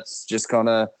year that's just kind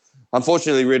of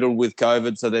unfortunately riddled with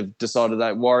COVID. So they've decided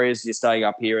that Warriors, you're staying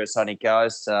up here at Sunny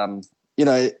Coast. You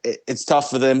know, it's tough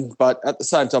for them. But at the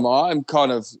same time, I'm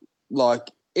kind of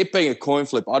like, it being a coin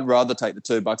flip, I'd rather take the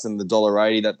 $2 than the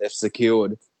 $1.80 that they've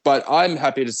secured. But I'm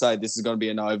happy to say this is going to be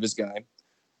an overs game.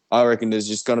 I reckon there's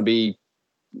just going to be...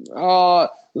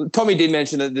 Tommy did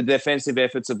mention that the defensive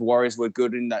efforts of Warriors were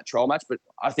good in that trial match, but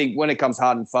I think when it comes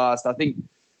hard and fast, I think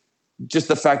just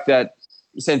the fact that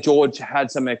St. George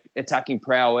had some attacking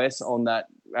prowess on that,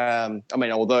 I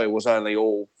mean, although it was only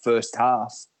all first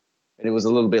half and it was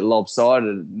a little bit lopsided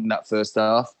in that first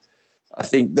half, I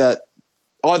think that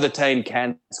either team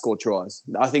can score tries.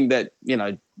 I think that, you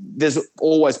know, there's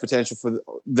always potential for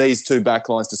these two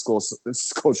backlines to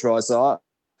score tries. So I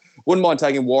wouldn't mind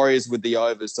taking Warriors with the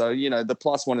overs. So, you know, the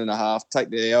 +1.5,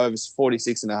 take the overs,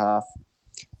 46.5.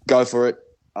 Go for it.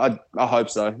 I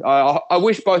hope so. I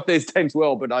wish both these teams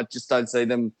well, but I just don't see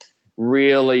them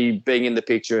really being in the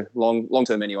picture long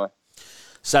term anyway.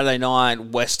 Saturday night,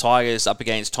 West Tigers up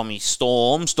against Tommy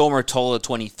Storm. Storm are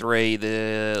 $1.23,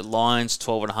 the Lions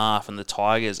 12.5, and the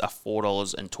Tigers are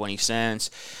 $4.20.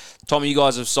 Tommy, you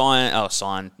guys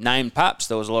have named Paps.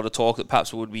 There was a lot of talk that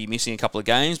Paps would be missing a couple of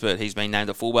games, but he's been named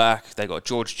a fullback. They got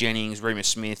George Jennings, Remus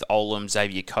Smith, Olam,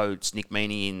 Xavier Coates, Nick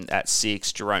Meaney in at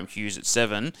 6, Jerome Hughes at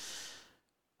 7.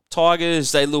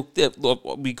 Tigers,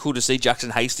 we could to see Jackson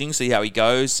Hastings, see how he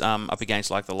goes up against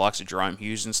like the likes of Jerome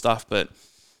Hughes and stuff, but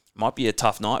might be a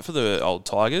tough night for the old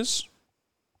Tigers.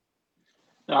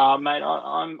 Mate,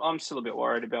 I'm still a bit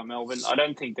worried about Melbourne. I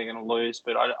don't think they're going to lose,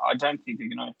 but I don't think they're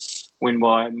going to win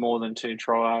by more than 2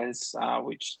 tries,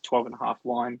 which 12.5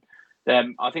 line.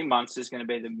 I think Munster's going to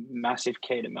be the massive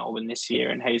key to Melbourne this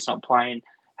year, and he's not playing.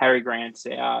 Harry Grant's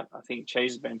out. I think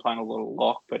Cheese has been playing a lot of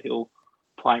lock, but he'll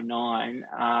play 9.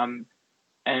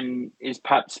 And is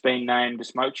Paps been named a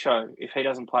smoke show? If he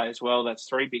doesn't play as well, that's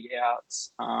 3 big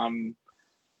outs.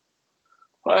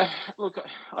 Look,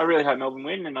 I really hope Melbourne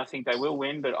win, and I think they will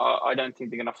win, but I don't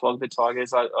think they're going to flog the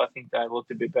Tigers. I think they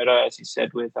looked a bit better, as you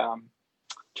said, with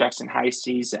Jackson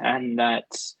Hastings and that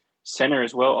centre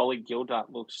as well. Ollie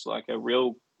Gildutt looks like a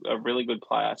really good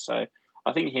player. So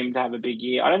I think him to have a big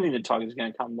year. I don't think the Tigers are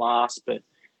going to come last, but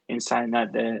in saying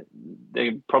that,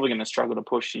 they're probably going to struggle to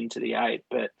push into the 8.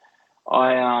 But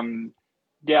I'm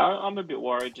a bit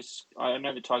worried. I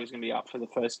know the Tigers are going to be up for the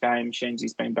first game.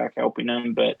 Shenzi's been back helping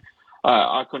them, but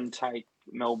I couldn't take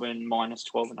Melbourne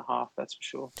 -12.5, that's for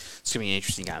sure. It's going to be an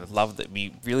interesting game. I love that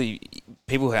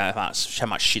people how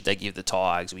much shit they give the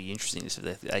Tigers. It would be interesting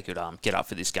if they could get up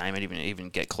for this game and even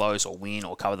get close or win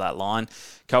or cover that line.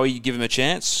 Coey, you give them a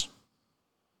chance?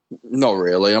 Not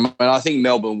really. I mean, I think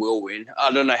Melbourne will win.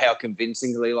 I don't know how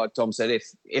convincingly, like Tom said.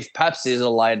 If Paps is a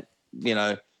late,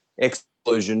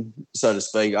 exclusion, so to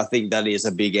speak, I think that is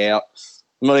a big out.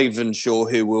 I'm not even sure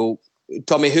who will.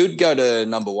 Tommy, who'd go to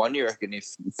number one, you reckon, if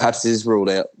Paps is ruled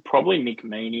out? Probably Mick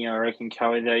Meaney, I reckon,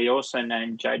 Kelly. They also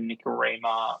named Jaden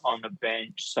Nikorima on the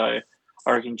bench, so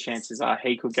I reckon chances are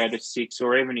he could go to 6,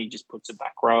 or even he just puts a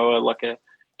back rower like a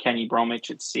Kenny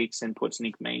Bromwich at 6 and puts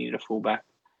Nick Meaney to fullback,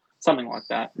 something like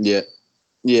that. Yeah.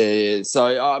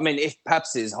 So, I mean, if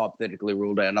Paps is hypothetically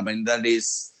ruled out, I mean, that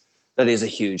is a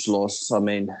huge loss. I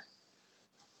mean,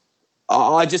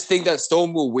 I just think that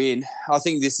Storm will win. I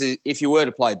think this is, if you were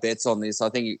to play bets on this, I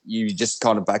think you just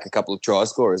kind of back a couple of try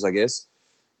scorers, I guess.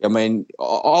 I mean,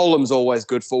 Olam's always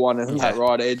good for one in that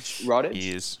right edge. He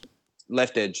is.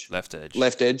 Left edge,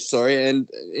 sorry. And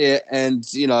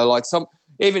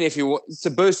even if you want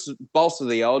to bolster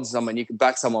the odds, I mean, you can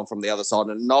back someone from the other side.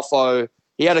 And Noffo,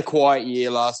 he had a quiet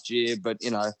year last year, but,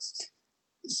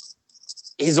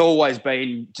 he's always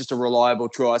been just a reliable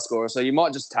try scorer. So you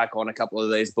might just tack on a couple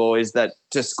of these boys that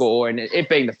to score. And it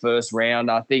being the first round,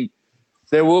 I think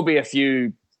there will be a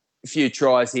few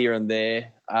tries here and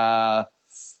there. I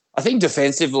think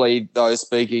defensively, though,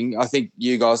 speaking, I think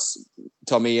you guys,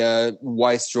 Tommy, are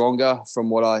way stronger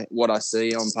from what I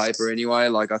see on paper anyway.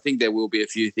 Like, I think there will be a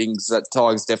few things that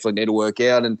Tigers definitely need to work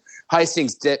out. And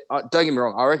Hastings, don't get me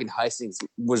wrong, I reckon Hastings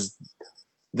was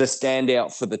the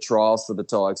standout for the trials for the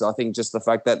Tigers. I think just the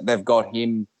fact that they've got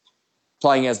him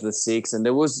playing as the 6, and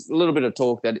there was a little bit of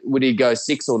talk that would he go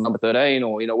 6 or number 13,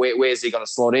 or where's he going to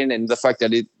slot in? And the fact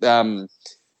that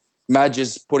Madge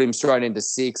has put him straight into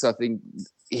 6, I think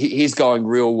he's going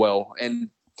real well. And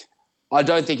I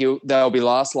don't think they'll be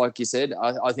last, like you said.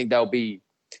 I think they'll be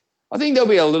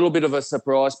a little bit of a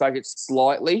surprise package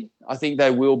slightly. I think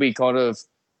they will be kind of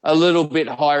a little bit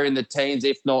higher in the teens,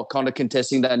 if not kind of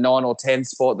contesting that 9 or 10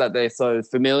 spot that they're so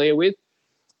familiar with.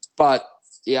 But,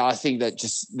 yeah, I think that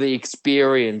just the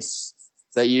experience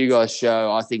that you guys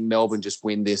show, I think Melbourne just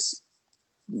win this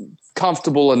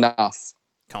comfortable enough.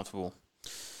 Comfortable.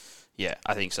 Yeah,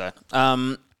 I think so.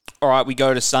 All right, we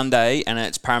go to Sunday, and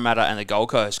it's Parramatta and the Gold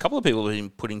Coast. A couple of people have been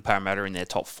putting Parramatta in their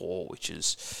top 4, which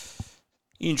is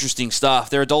interesting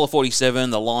stuff. They're $1.47.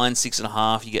 The line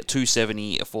 6.5. You get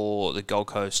 $2.70 for the Gold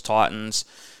Coast Titans.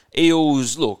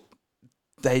 Eels, look,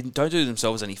 they don't do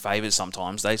themselves any favours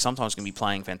sometimes. They sometimes can be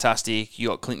playing fantastic. You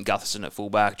got Clinton Gutherson at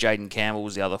fullback. Jaden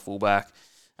Campbell's the other fullback.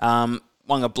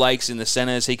 Wanga Blake's in the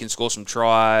centres. He can score some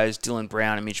tries. Dylan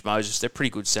Brown and Mitch Moses, they're pretty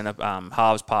good centre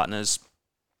halves partners.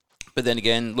 But then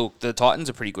again, look, the Titans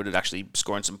are pretty good at actually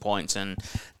scoring some points. And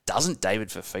doesn't David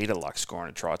Fafita like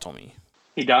scoring a try, Tommy?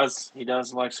 He does. He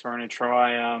does like scoring a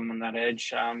try on that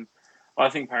edge. I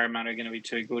think Parramatta are going to be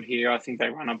too good here. I think they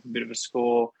run up a bit of a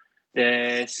score.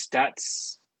 Their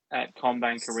stats at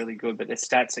CommBank are really good, but their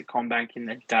stats at CommBank in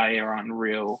the day are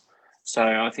unreal. So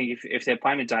I think if they're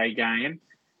playing a day game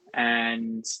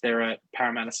and they're at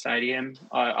Parramatta Stadium,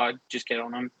 I just get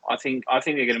on them. I think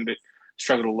they're going to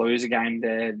struggle to lose a game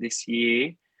there this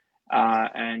year.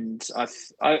 And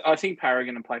I think Parra are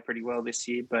going to play pretty well this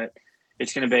year, but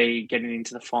it's going to be getting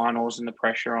into the finals and the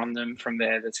pressure on them from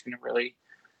there that's going to really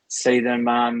see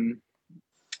them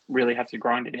really have to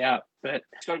grind it out. But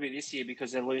it's got to be this year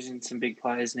because they're losing some big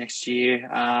players next year.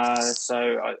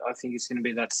 So I think it's going to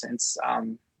be that sense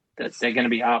that they're going to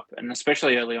be up, and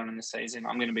especially early on in the season,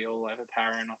 I'm going to be all over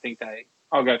Parra, and I think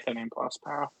I'll go 13 plus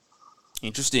Parra.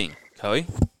 Interesting. Coey?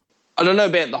 I don't know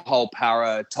about the whole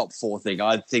Parra top 4 thing.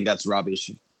 I think that's rubbish.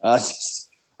 I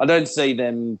don't see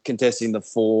them contesting the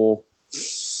 4.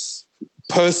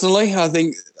 Personally, I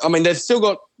mean, they've still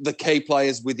got the key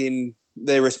players within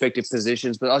their respective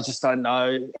positions, but I just don't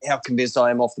know how convinced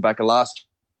I am off the back of last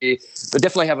year. They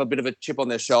definitely have a bit of a chip on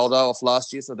their shoulder off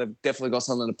last year, so they've definitely got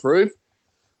something to prove,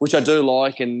 which I do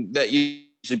like, and that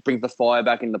usually brings the fire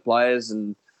back in the players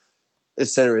and et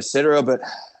cetera, et cetera. But,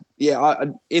 yeah,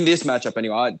 in this matchup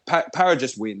anyway, Parra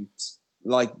just wins.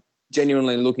 Like,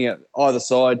 genuinely looking at either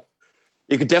side,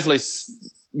 you could definitely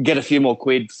get a few more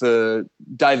quid for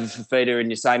David Fafita in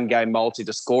your same game multi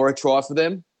to score a try for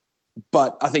them.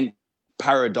 But I think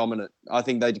Parra dominant. I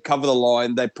think they cover the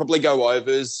line. They probably go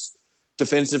overs.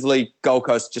 Defensively, Gold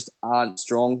Coast just aren't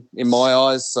strong in my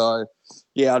eyes. So,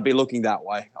 yeah, I'd be looking that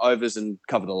way. Overs and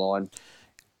cover the line.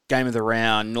 Game of the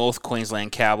round, North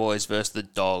Queensland Cowboys versus the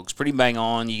Dogs. Pretty bang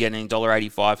on. You're getting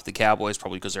 $1.85 for the Cowboys,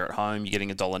 probably because they're at home. You're getting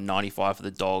 $1.95 for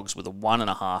the Dogs with a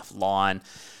 1.5 line.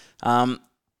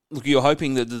 Look, you're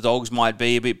hoping that the Dogs might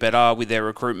be a bit better with their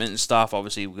recruitment and stuff.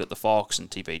 Obviously, we've got the Fox and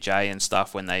TPJ and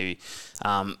stuff when they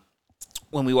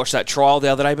when we watched that trial the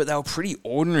other day, but they were pretty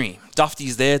ordinary.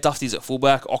 Dufty's there. Dufty's at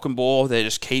fullback. Ockenbaugh, they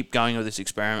just keep going with this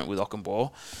experiment with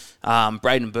Ockenbaugh.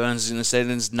 Braden Burns is in the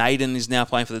settings. Naden is now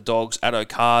playing for the Dogs. Addo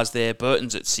Carr's there.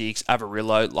 Burton's at 6.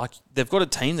 Avarillo. Like, they've got a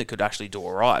team that could actually do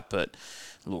all right, but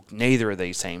look, neither of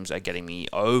these teams are getting me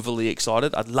overly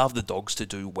excited. I'd love the Dogs to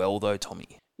do well, though,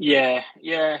 Tommy. Yeah.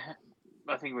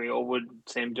 I think we all would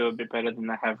seem to do a bit better than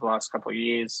they have the last couple of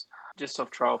years. Just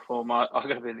off trial form, I got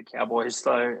to be the Cowboys,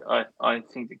 though. I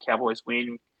think the Cowboys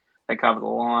win. They cover the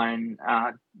line,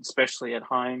 especially at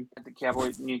home at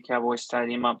the new Cowboys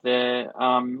Stadium up there.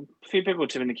 A few people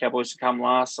tipping the Cowboys to come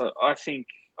last. I think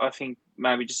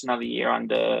maybe just another year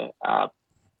under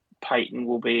Peyton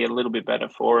will be a little bit better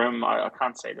for them. I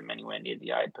can't see them anywhere near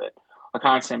the 8, but I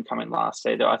can't see them coming last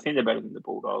either. I think they're better than the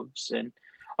Bulldogs, and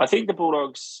I think the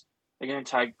Bulldogs are going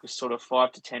to take sort of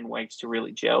 5 to 10 weeks to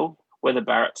really gel. Whether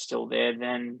Barrett's still there,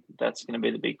 then that's going to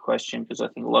be the big question, because I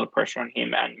think a lot of pressure on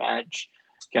him and Madge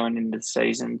going into the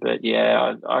season. But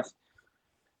yeah,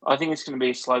 I think it's going to be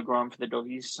a slow grind for the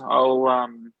Doggies. I'll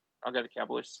go to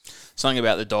Cowboys. Something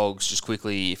about the Dogs, just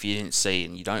quickly, if you didn't see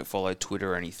and you don't follow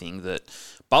Twitter or anything, that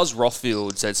Buzz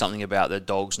Rothfield said something about the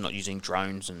Dogs not using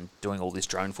drones and doing all this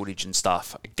drone footage and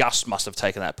stuff. Gus must have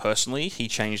taken that personally. He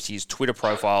changed his Twitter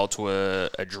profile to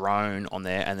a drone on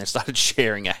there and then started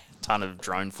sharing a ton of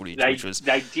drone footage, which was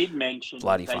they did mention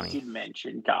bloody funny. They did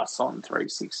mention Gus on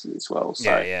 360 as well.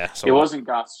 So yeah. So it wasn't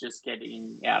Gus just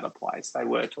getting out of place. They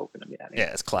were talking about it.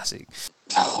 Yeah, it's classic.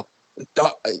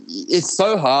 It's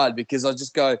so hard because I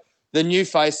just go, the new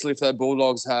facelift that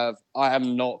Bulldogs have, I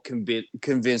am not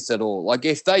convinced at all. Like,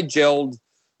 if they gelled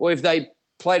or if they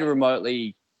played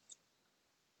remotely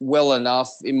well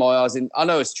enough, in my eyes, and I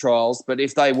know it's trials, but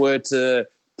if they were to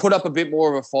put up a bit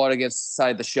more of a fight against,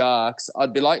 say, the Sharks,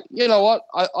 I'd be like, you know what?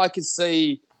 I can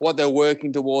see what they're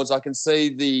working towards. I can see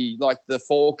the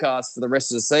forecast for the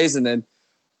rest of the season. And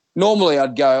normally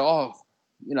I'd go,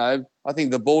 I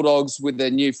think the Bulldogs with their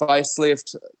new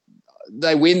facelift,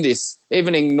 they win this,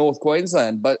 even in North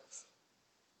Queensland. But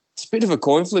it's a bit of a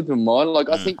coin flip in mine. Like,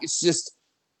 I think it's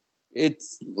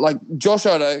like Josh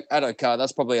Addo-Carr,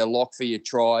 that's probably a lock for your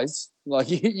tries.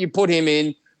 Like, you put him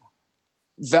in.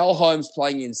 Val Holmes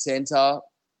playing in centre,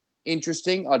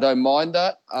 interesting. I don't mind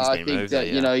that. I think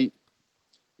that,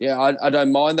 I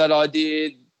don't mind that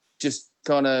idea. Just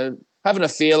kind of having a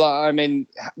feeler. I mean,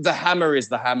 the hammer is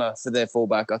the hammer for their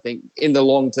fullback, I think, in the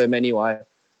long term anyway.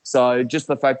 So just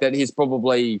the fact that he's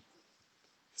probably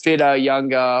fitter,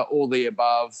 younger, all the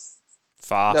above.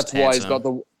 Fast, that's why he's got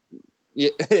the – yeah,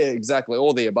 exactly,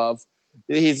 all the above.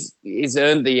 He's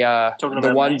earned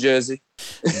the one jersey.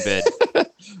 In bed.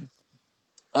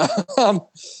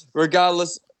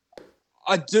 Regardless,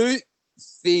 I do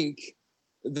think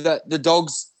that the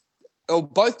Dogs,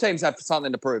 both teams have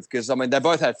something to prove, because, I mean, they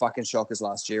both had fucking shockers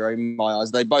last year in my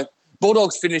eyes.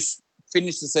 Bulldogs finished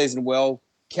the season well.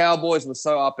 Cowboys were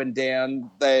so up and down.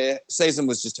 Their season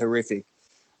was just horrific.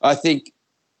 I don't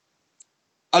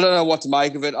know what to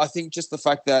make of it. I think just the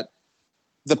fact that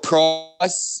the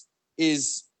price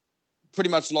is pretty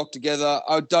much locked together.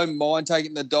 I don't mind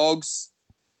taking the Dogs.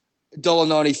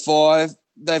 $1.95.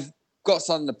 They've got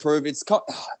something to prove. It's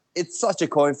such a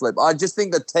coin flip. I just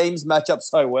think the teams match up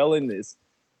so well in this.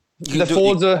 The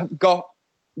Fords have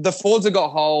got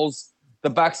holes. The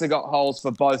backs have got holes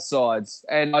for both sides,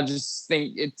 and I just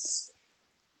think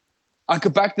I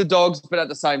could back the Dogs, but at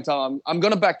the same time, I'm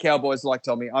going to back Cowboys like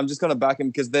Tommy. I'm just going to back them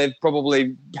because they've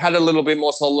probably had a little bit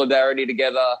more solidarity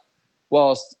together.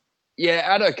 Whilst,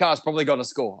 Addo-Carr's probably going to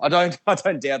score. I don't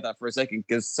doubt that for a second,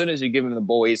 because as soon as you give him the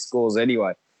ball, he scores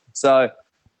anyway. So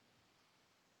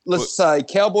let's say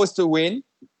Cowboys to win,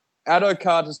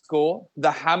 Addo-Carr to score,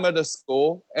 the hammer to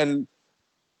score, and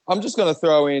I'm just going to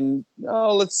throw in,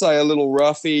 let's say a little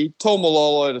roughie,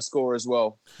 Taumalolo to score as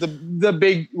well. The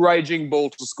big raging bull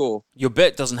to score. Your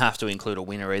bet doesn't have to include a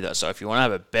winner either. So if you want to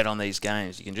have a bet on these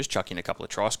games, you can just chuck in a couple of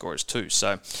try scorers too.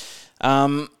 So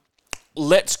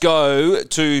let's go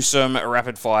to some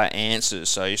rapid fire answers.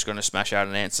 So you're just going to smash out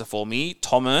an answer for me.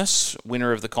 Thomas,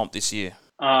 winner of the comp this year?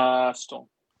 Storm.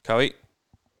 Coey?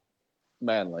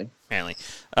 Manly.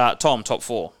 Tom, top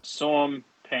 4. Storm,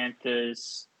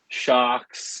 Panthers,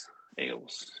 Sharks,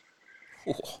 Eagles.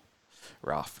 Ooh,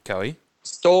 rough. Coey?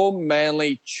 Storm,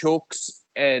 Manly, Chooks,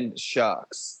 and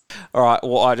Sharks. All right.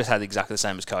 Well, I just had exactly the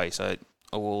same as Coey, so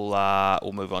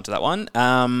we'll move on to that one.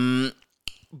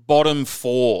 Bottom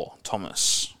 4,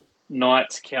 Thomas.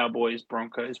 Knights, Cowboys,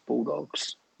 Broncos,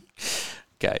 Bulldogs.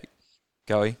 Okay.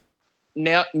 Coey?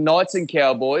 Now, Knights and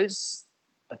Cowboys,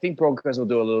 I think Broncos will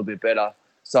do a little bit better.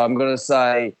 So I'm going to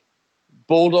say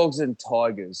Bulldogs and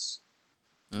Tigers.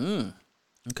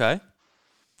 Okay.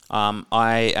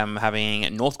 I am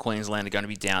having North Queensland are going to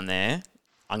be down there.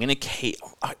 I'm going to keep...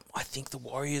 I think the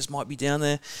Warriors might be down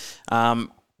there.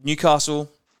 Newcastle,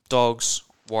 Dogs,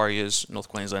 Warriors, North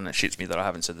Queensland. It shits me that I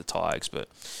haven't said the Tigers, but...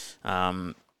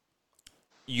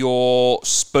 your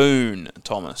spoon,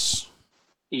 Thomas.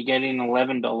 You're getting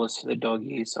 $11 for the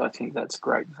doggies, so I think that's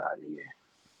great value.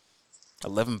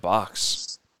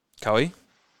 $11. Coey?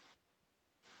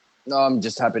 No, I'm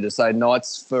just happy to say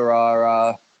Knights for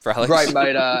our For Alex? great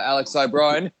mate Alex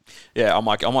O'Brien. Yeah, I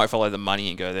might follow the money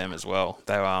and go them as well.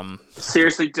 They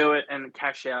Seriously, do it and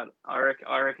cash out. I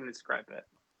reckon it's a great bet.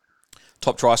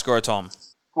 top try scorer, Tom.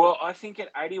 Well, I think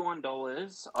at $81,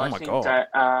 Oh my I think God.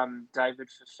 David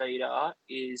Fafita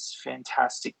is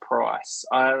fantastic price.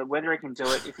 Whether he can do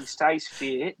it, if he stays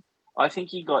fit, I think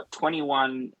he got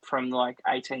 21 from like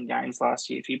 18 games last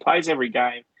year. If he plays every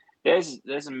game, there's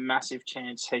a massive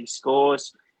chance he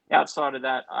scores. Outside of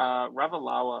that,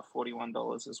 Ravalawa,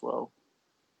 $41 as well.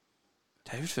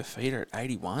 David Fafita at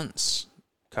 81s.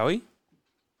 Coey?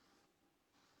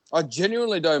 I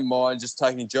genuinely don't mind just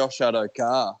taking Josh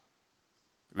Adokar.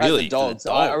 Really? At the Dogs. For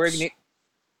the Dogs?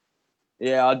 I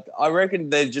reckon. I reckon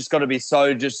they're just got to be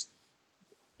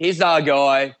he's our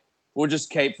guy. We'll just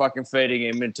keep fucking feeding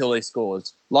him until he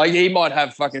scores. Like, he might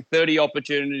have fucking 30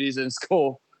 opportunities and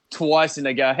score twice in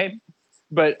a game,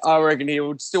 but I reckon he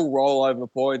would still roll over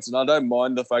points, and I don't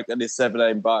mind the fact that he's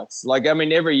 $17. Like, I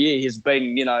mean, every year he's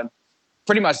been,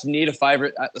 pretty much near the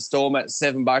favourite at the Storm at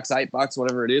 $7, $8,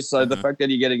 whatever it is. So the fact that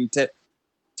you're getting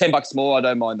 $10 more, I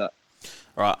don't mind that.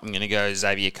 All right, I'm going to go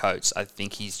Xavier Coates. I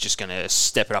think he's just going to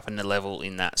step it up in the level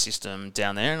in that system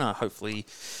down there, and hopefully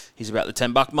he's about the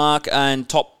 $10 mark. And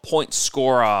top point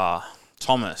scorer,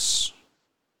 Thomas.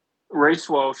 Reece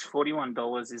Walsh,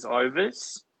 $41 is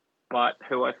overs, but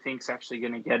who I think's actually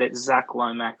going to get it, Zach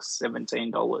Lomax,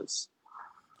 $17.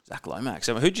 Zach Lomax.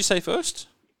 Who'd you say first?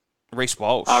 Reece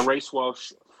Walsh. Reece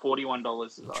Walsh, $41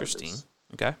 is Interesting. overs.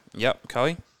 Okay. Yep.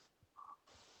 Coey?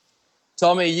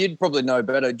 Tommy, you'd probably know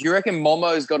better. Do you reckon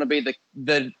Momo's going to be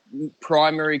the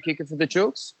primary kicker for the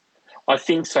Chooks? I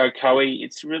think so, Coey.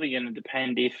 It's really going to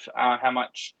depend if how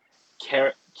much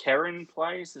Karen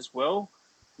plays as well.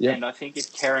 Yeah. And I think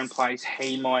if Karen plays,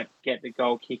 he might get the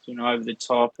goal kicking over the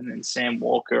top, and then Sam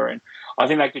Walker. And I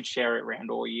think they could share it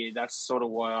around all year. That's sort of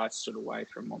why I stood away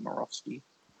from Momorowski.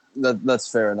 That's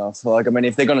fair enough. Like, I mean,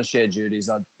 if they're going to share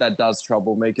duties, that does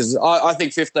trouble me, because I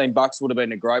think $15 would have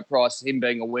been a great price, him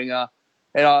being a winger.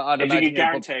 And I'd if imagine you could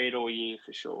guarantee it all year,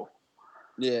 for sure.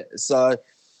 Yeah, so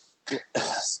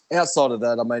outside of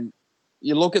that, I mean,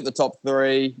 you look at the top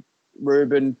three,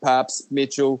 Ruben, Paps,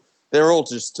 Mitchell, they're all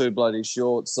just too bloody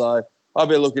short. So I'll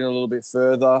be looking a little bit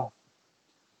further.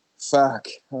 Fuck,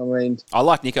 I mean... I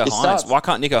like Nico Hines. Why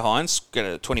can't Nico Hines get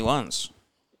a 21s?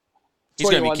 He's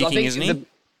going to be kicking, isn't he?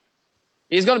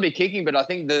 He's going to be kicking, but I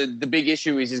think the big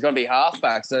issue is he's going to be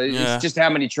halfback. So it's just how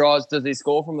many tries does he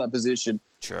score from that position?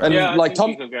 Sure. And I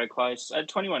think he could go close. At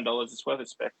 $21, it's worth a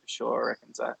spec for sure, I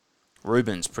reckon, Zach.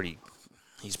 Ruben's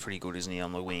he's pretty good, isn't he,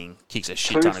 on the wing? Kicks a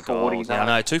shit ton of goals. I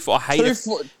know, 240. I hate it.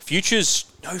 Futures,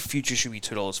 no future should be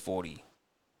 $2.40.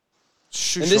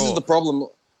 And this is the problem.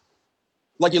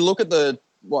 Like, you look at let's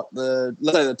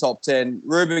say the top 10.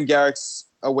 Ruben Garrick's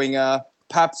a winger,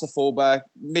 Paps a fullback,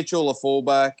 Mitchell a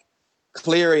fullback,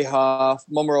 Cleary half,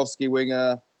 Momorowski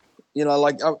winger.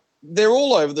 They're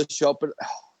all over the shop, but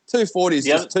 240 is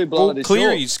just too bloody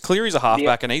short. Cleary's a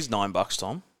halfback and he's $9,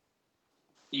 Tom.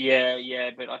 Yeah,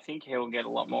 but I think he'll get a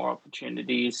lot more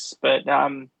opportunities. But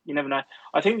you never know.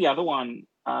 I think the other one,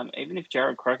 even if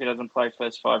Jared Croker doesn't play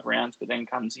first 5 rounds but then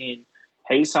comes in,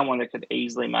 he's someone that could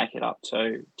easily make it up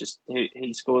too. Just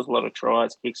he scores a lot of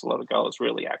tries, kicks a lot of goals,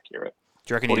 really accurate.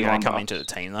 Do you reckon he's going to come into the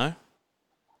team though?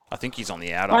 I think he's on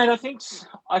the outer. Mate, I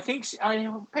think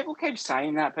people keep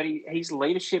saying that, but his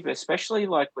leadership, especially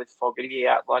like with Fogarty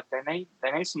out, like they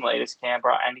need some leaders,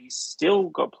 Canberra, and he's still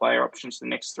got player options for the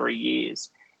next 3 years.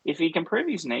 If he can prove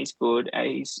his knee's good,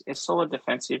 he's a solid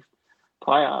defensive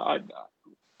player.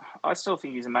 I still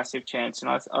think he's a massive chance, and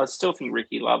I still think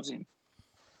Ricky loves him.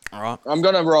 All right, I'm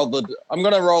gonna roll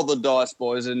the dice,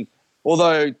 boys, and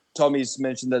although Tommy's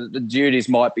mentioned that the duties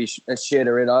might be a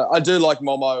shedder in, I do like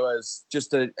Momo as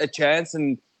just a chance.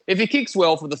 And if he kicks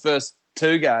well for the first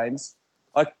 2 games,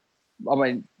 I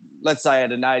mean, let's say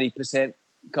at an 80%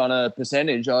 kind of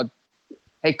percentage,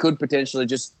 he could potentially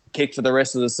just kick for the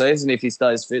rest of the season if he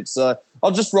stays fit. So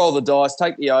I'll just roll the dice,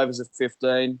 take the overs at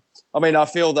 15. I mean, I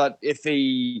feel that if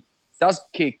he does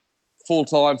kick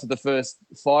full-time for the first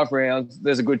 5 rounds,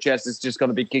 there's a good chance it's just going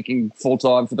to be kicking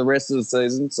full-time for the rest of the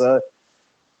season. So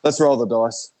let's roll the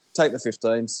dice. Take the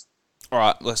 15s. All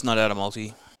right, let's nut out a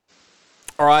multi.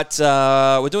 All right,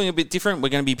 we're doing a bit different. We're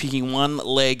going to be picking one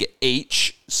leg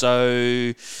each.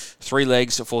 So 3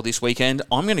 legs for this weekend.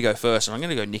 I'm going to go first, and I'm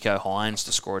going to go Nico Hines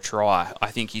to score a try.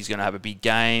 I think he's going to have a big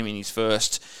game in his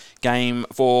first game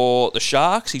for the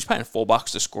Sharks. He's paying $4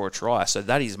 to score a try. So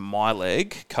that is my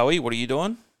leg. Coey, what are you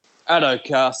doing? Addo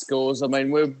Carr scores. I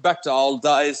mean, we're back to old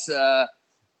days.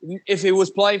 If he was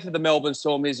playing for the Melbourne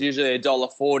Storm, he's usually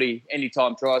 $1.40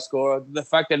 anytime try scorer. The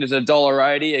fact that it's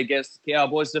 $1.80 against the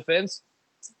Cowboys defence,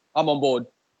 I'm on board.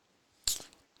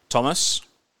 Thomas?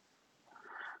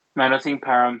 Man, I think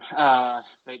Param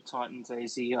beat Titans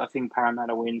easy. I think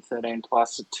Parramatta win 13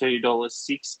 plus at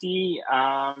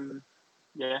 $2.60.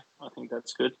 Yeah, I think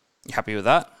that's good. You happy with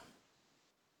that?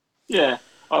 Yeah.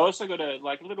 I also got a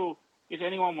little, if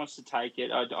anyone wants to take it,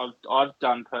 I've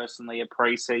done personally a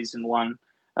preseason one,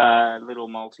 little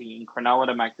multi in Cronulla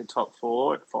to make the top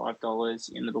 4 at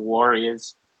 $5, into the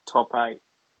Warriors top 8,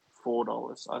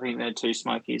 $4. I think they're 2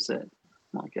 smokies that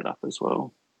might get up as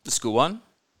well. That's a good one.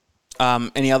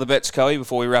 Any other bets, Coey,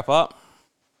 before we wrap up?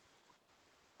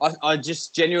 I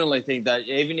just genuinely think that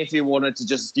even if you wanted to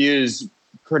just use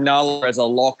Cronulla as a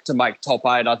lock to make top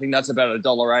 8, I think that's about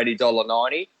 $1.80,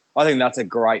 $1.90. I think that's a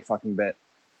great fucking bet.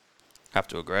 Have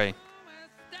to agree.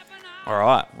 All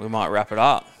right, we might wrap it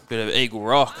up. Bit of Eagle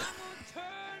Rock.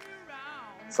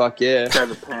 Fuck yeah. Go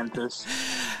the Panthers.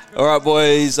 All right,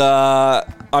 boys. I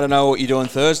don't know what you're doing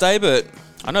Thursday, but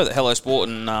I know that Hello Sport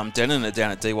and Denon are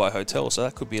down at DY Hotel, so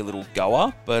that could be a little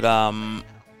goer. But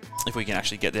if we can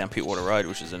actually get down Pittwater Road,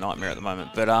 which is a nightmare at the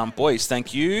moment. But boys,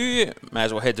 thank you. May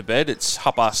as well head to bed. It's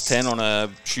 10:30 on a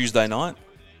Tuesday night.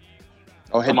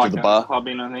 I'll head to the bar. Club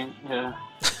in, I think. Yeah.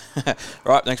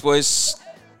 All right, thanks, boys.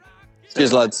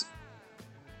 Cheers, lads.